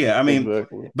 But yeah,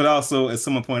 Exactly. but also as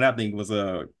someone pointed out, I think it was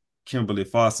Kimberly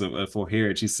Foster for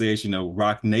Heritage, she says,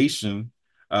 Rock Nation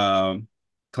um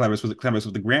collaborates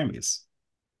with the Grammys.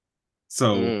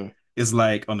 So Mm. it's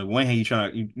like on the one hand,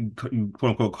 you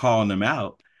quote unquote calling them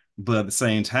out, but at the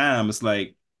same time, it's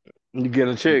like You get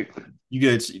a check. you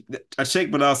get a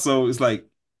check, but also it's like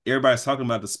everybody's talking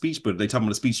about the speech, but they talking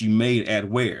about the speech you made at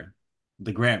where?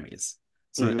 The Grammys.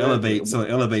 Exactly. So it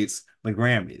elevates the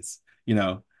Grammys,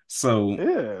 So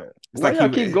Yeah. it's Why like y'all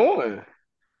keep going?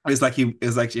 it's like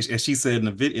as she said in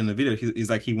the video, he's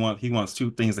like he wants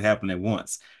two things to happen at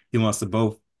once. He wants to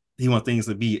both he wants things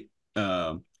to be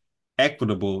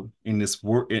equitable in this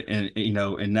work and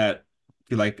and not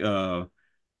feel like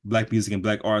Black music and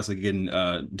Black artists are getting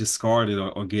discarded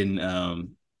or getting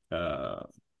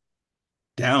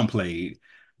downplayed,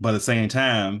 but at the same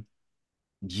time,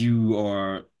 you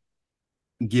are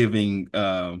giving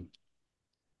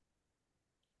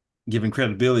giving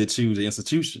credibility to the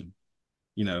institution.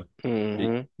 You know,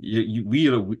 Hmm. we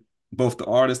are both the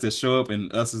artists that show up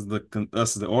and us as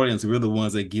the audience. We're the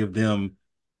ones that give them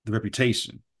the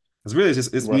reputation. It's really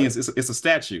just it Right. means it's a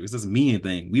statue. It doesn't mean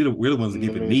anything. We're the ones that I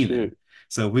give it mean, meaning. shit.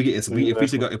 So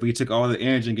Exactly. if we took all the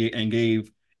energy and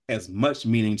gave as much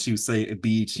meaning to say a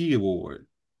BET award,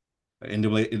 an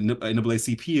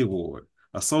NAACP award,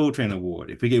 a Soul Train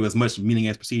award, if we gave as much meaning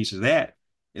as prestige to that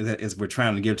as we're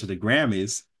trying to give to the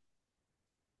Grammys,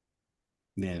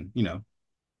 then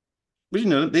but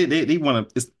they want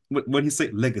to. It's what he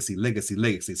say, legacy, legacy,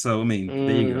 legacy. So I mean,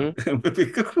 there you Hmm.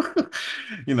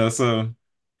 go. So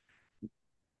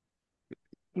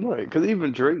Right. Because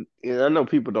even Drake, and I know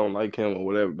people don't like him or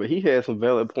whatever, but he had some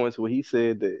valid points where he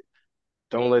said that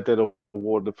don't let that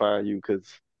award define you because,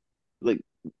 like,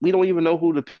 we don't even know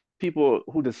who the people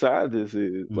who decide this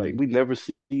is. Like, mm, we never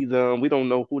see them. We don't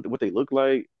know what they look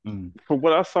like. mm, From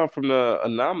what I saw from the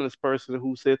anonymous person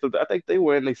who said something, I think they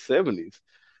were in their 70s.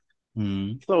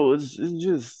 mm. So it's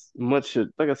just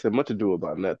like I said, much ado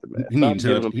about nothing, man. He need Stop to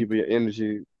tell giving he, people your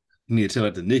energy. he need to tell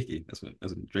that to Nikki. That's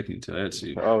what Drake need to tell that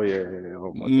to. Oh yeah, yeah, yeah.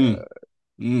 Oh my Mm, God.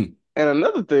 mm, And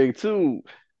another thing too,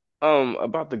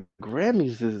 about the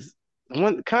Grammys is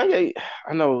when Kanye,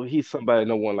 I know he's somebody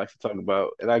no one likes to talk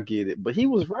about, and I get it, but he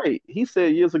was right. He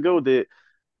said years ago that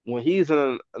when he's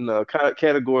in a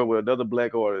category with another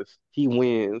black artist, he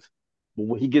wins. But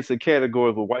when he gets a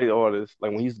category with white artists,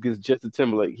 like when he gets Justin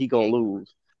Timberlake, he gonna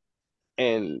lose.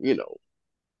 And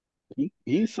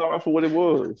he saw it for what it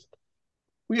was.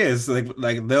 yeah, it's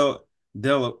like they'll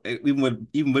even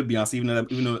with Beyonce, even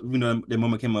though that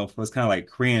moment came out, it was kind of like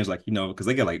cringe, like because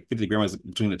they got like 50 Grammys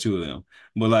between the two of them,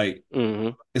 but like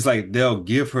Hmm. it's like they'll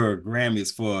give her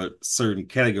Grammys for certain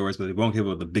categories, but they won't give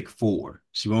her the big four.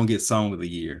 She won't get Song of the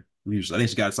Year. Usually, I think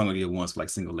she got Song of the Year once for like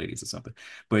Single Ladies or something.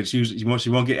 But she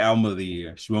won't get Album of the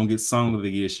Year. She won't get Song of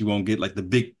the Year. She won't get like the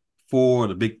big four,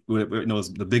 the big whatever,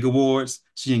 the big awards.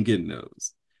 She ain't getting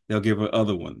those. They'll give her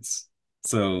other ones.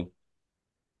 So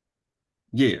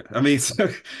yeah, I mean, so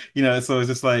it's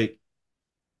just like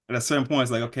at a certain point,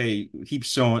 it's like, okay, keep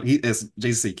showing. As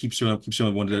JC, keep showing up, keep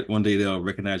showing. One day they'll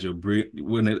recognize your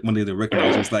one day they'll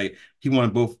recognize you. It's like he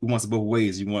wants it both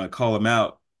ways. You want to call him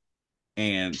out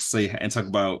and say and talk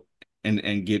about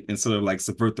and get and sort of like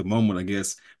subvert the moment, I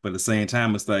guess. But at the same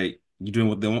time, it's like you're doing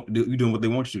what they want. You're doing what they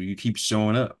want you to. You keep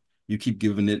showing up. You keep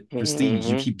giving it prestige.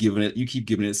 Hmm. You keep giving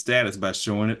it status by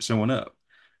showing up.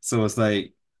 So it's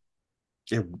like,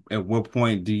 at what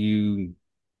point do you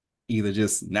either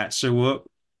just not show up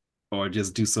or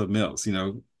just do something else,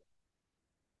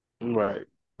 Right.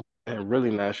 And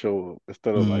really not show up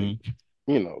instead of like, Mm.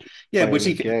 you know, Yeah, but playing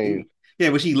this game.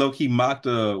 she low key mocked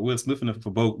Will Smith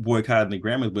for boycotting the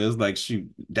Grammys, but it's like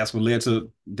that's what led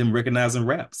to them recognizing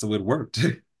rap, so it worked.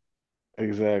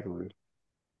 Exactly.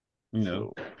 you know,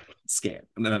 So Scat.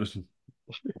 No,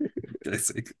 that's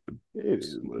it. it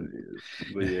is what it is.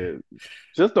 But yeah,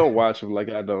 just don't watch them like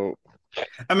I don't.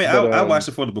 I mean, But I watched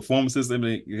it for the performances. I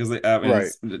mean, because and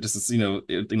right. it's just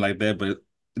everything like that. But at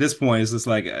this point, it's just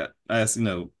like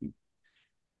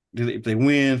if they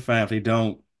win, fine. If they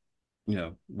don't,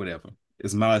 whatever.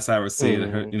 As Miley Cyrus said,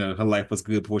 Hmm. her life was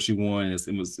good before she won.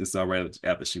 It's all right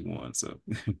after she won. So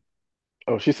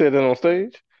Oh, she said that on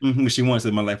stage? when she won,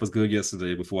 said my life was good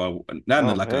yesterday before not in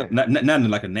Oh like a man. not in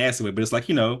like a nasty way, but it's like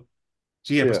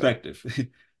she had Yeah. perspective.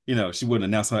 She wouldn't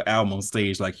announce her album on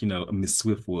stage like Miss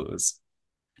Swift was.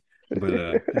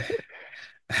 But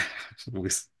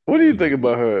was, What do you you think know,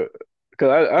 about her?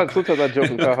 Because I sometimes I joke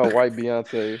and call her white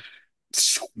Beyonce.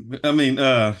 I mean,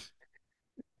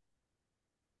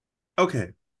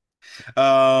 okay.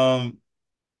 Um,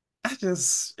 it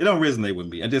don't resonate with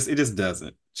me. It just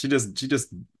doesn't. She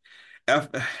just I,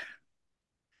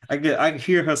 I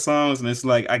hear her songs and it's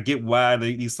like I get why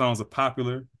these songs are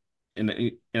popular, and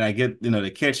I get they're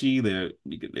catchy.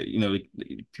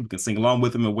 People can sing along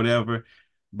with them or whatever.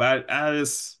 But I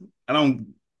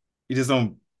don't it just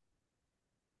don't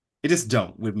it just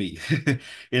don't with me.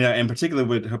 In particular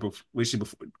with her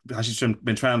with how she's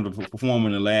been trying to perform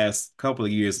in the last couple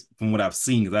of years from what I've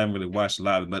seen because I haven't really watched a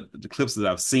lot of it, but the clips that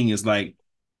I've seen is like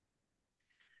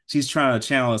she's trying to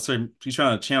channel a certain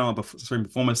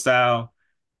performance style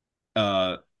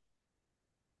uh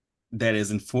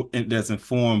that's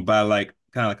informed by like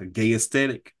kind of like a gay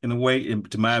aesthetic in a way,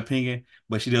 to my opinion.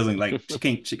 But she doesn't like she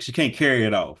can't carry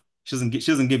it off. She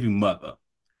doesn't give you mother.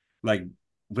 Like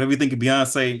whatever you think of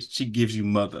Beyonce, she gives you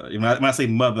mother. When I say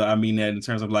mother, I mean that in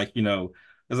terms of like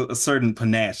there's a certain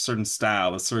panache, certain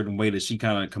style, a certain way that she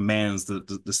kind of commands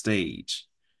the stage.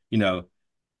 You know,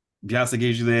 Beyonce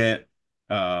gives you that.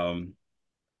 Um,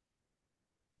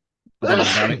 I think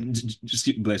Madonna,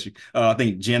 just bless you. I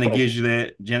think Janet Thank gives you. you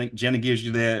that. Janet gives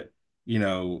you that. You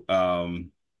know,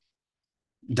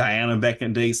 Diana back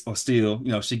in the days, or still,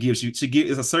 she gives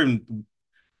a certain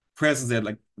presence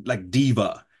that like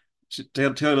diva.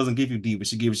 Taylor doesn't give you diva.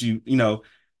 She gives you,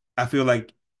 I feel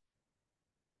like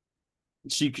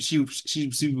she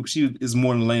is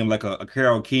more in the lane of like a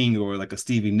Carole King or like a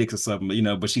Stevie Nicks or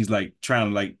something, but she's like trying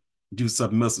to like do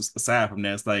something else aside from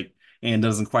that. It's like, and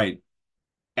doesn't quite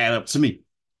add up to me,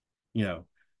 you know.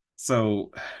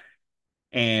 So,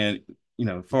 and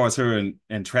as far as her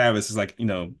and Travis is like,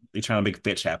 they trying to make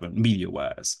fetch happen media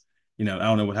wise. I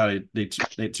don't know how they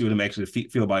two of them actually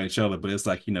feel about each other, but it's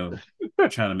like,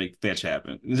 trying to make fetch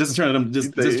happen. Just in terms of them,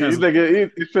 just in You terms of think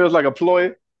it feels like a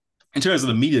ploy?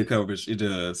 the media coverage, it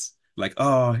does. Like,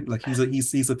 oh, like he's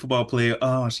a football player.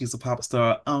 Oh, she's a pop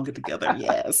star. Oh, get together.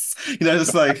 Yes.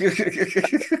 Just like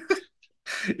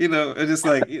it's just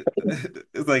like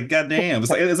it's like goddamn.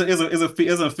 It's like it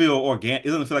doesn't feel organic. It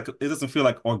doesn't feel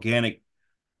like organic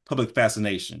public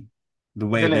fascination. The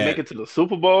way Then they make that it to the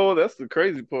Super Bowl. That's the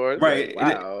crazy part. It's like,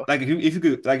 right. wow. Like if you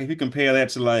could like if you compare that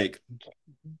to like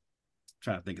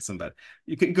trying to think of somebody.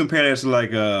 You compare that to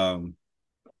like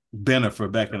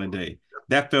Bennifer back in the day.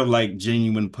 That felt like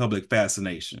genuine public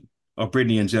fascination. Or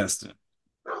Brittany and Justin.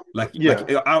 Yeah.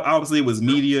 Obviously it was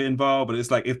media involved, but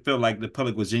it's like it felt like the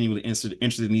public was genuinely interested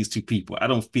in these two people. I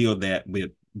don't feel that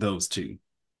with those 2.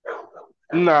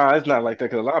 Nah, it's not like that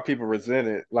because a lot of people resent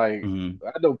it. Like, Hmm.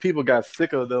 I know people got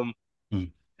sick of them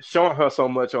showing her so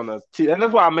much on the TV. And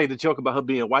that's why I made the joke about her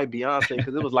being white Beyonce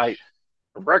because it was like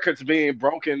records being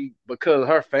broken because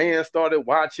her fans started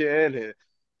watching and Yeah,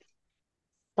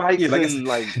 spikes like it's and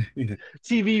like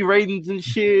TV ratings and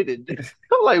shit. And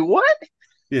I'm like, what?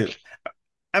 yeah.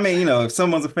 I mean, if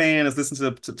someone's a fan that's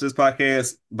listening to this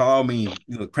podcast, by all means,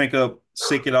 crank up,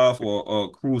 shake it off,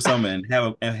 or cruise something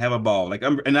and have a ball. Like,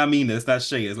 and I mean this, not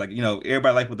shade. It's like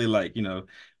everybody like what they like,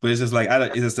 but it's just like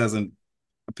it just doesn't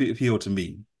appeal to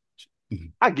me.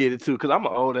 Mhm. I get it too because I'm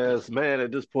an old ass man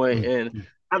at this point Mhm. and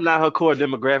I'm not her core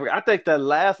demographic. I think that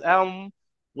last album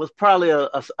was probably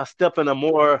a step in a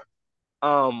more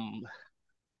um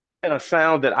in a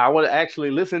sound that I would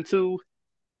actually listen to.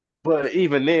 But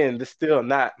even then, it's still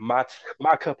not my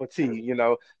cup of tea.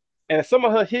 And some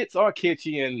of her hits are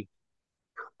catchy and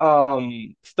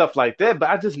stuff like that. But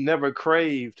I just never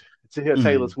craved to hear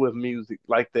Taylor Mhm. Swift music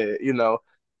like that.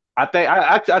 I think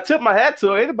I tip my hat to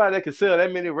her. Anybody that can sell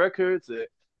that many records and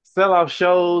sell out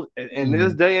shows in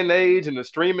this Mhm. day and age and the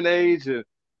streaming age,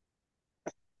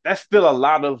 that's still a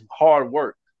lot of hard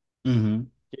work.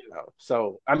 Mhm.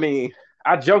 So I mean,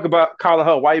 I joke about calling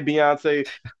her white Beyonce.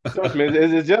 Trust me,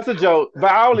 it's just a joke.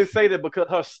 But I only say that because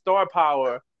her star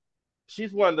power,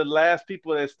 she's one of the last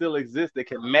people that still exist that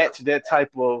can match that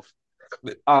type of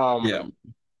Yeah.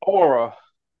 aura,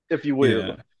 if you Yeah.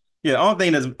 will. Yeah. Only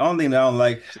thing that I don't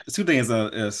like, 2 things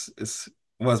is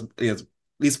at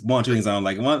least 1, 2 things I don't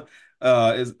like. One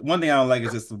thing I don't like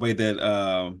is just the way that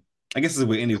I guess it's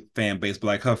with any fan base, but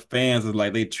like her fans is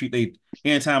like they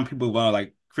anytime people want to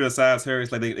like criticize her,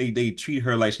 it's like they treat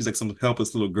her like she's like some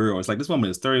helpless little girl. It's like this woman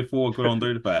is 34, going on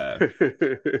 35.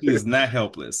 She is not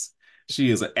helpless. She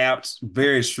is an apt,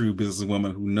 very shrewd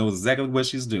businesswoman who knows exactly what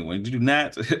she's doing. You do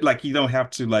not like you don't have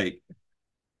to like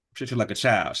treat her like a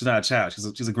child. She's not a child.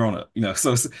 She's a grown up.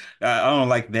 So I don't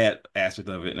like that aspect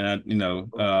of it. And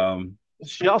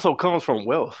She also comes from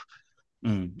wealth.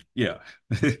 yeah,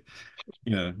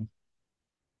 you know,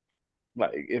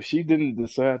 Like if she didn't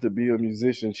decide to be a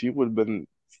musician, she would have been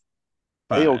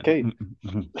a fine. okay.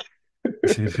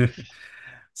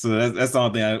 So that's the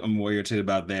only thing I'm more irritated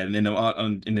about that.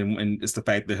 And it's the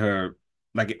fact that her,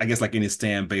 like I guess like any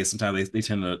stand base, sometimes they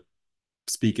tend to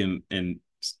speak and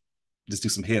just do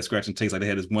some head scratching takes. Like they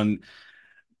had this one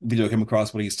video came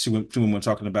across where these two women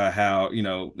talking about how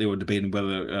they were debating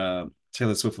whether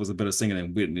Taylor Swift was a better singer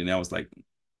than Whitney, and I was like,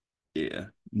 yeah,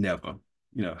 never,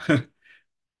 you know,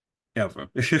 ever,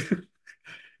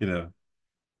 you know.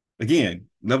 Again,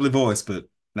 lovely voice, but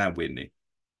not Whitney,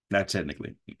 not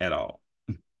technically at all.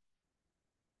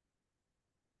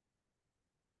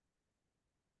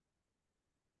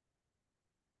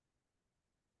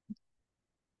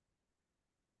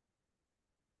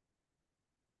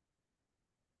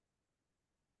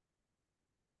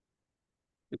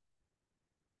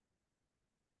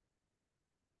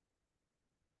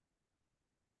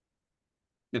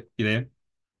 You there?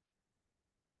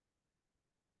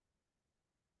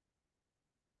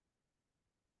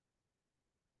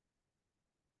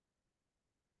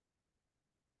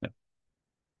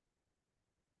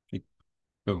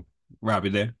 Robbie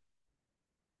there.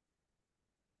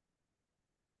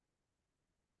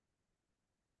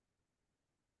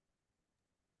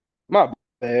 My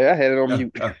bad. I had it on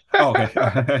mute. Okay.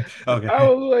 I Okay.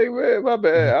 was like, man, my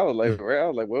bad. I was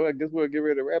like, well, I guess we'll get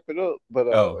ready to wrap it up. But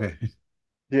Oh, okay.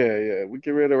 yeah, yeah, we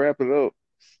get ready to wrap it up.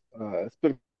 It's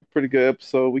been a pretty good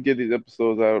episode. We get these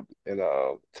episodes out in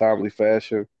timely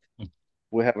fashion.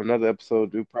 We'll have another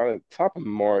episode due probably at the top of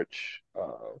March.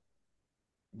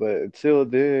 But until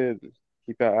then,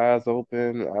 keep our eyes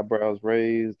open, eyebrows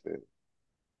raised, and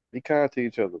be kind to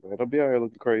each other, man. Don't be out here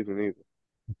looking crazy neither.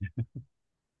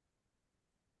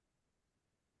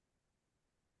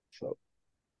 So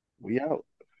we out.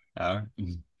 All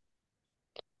right.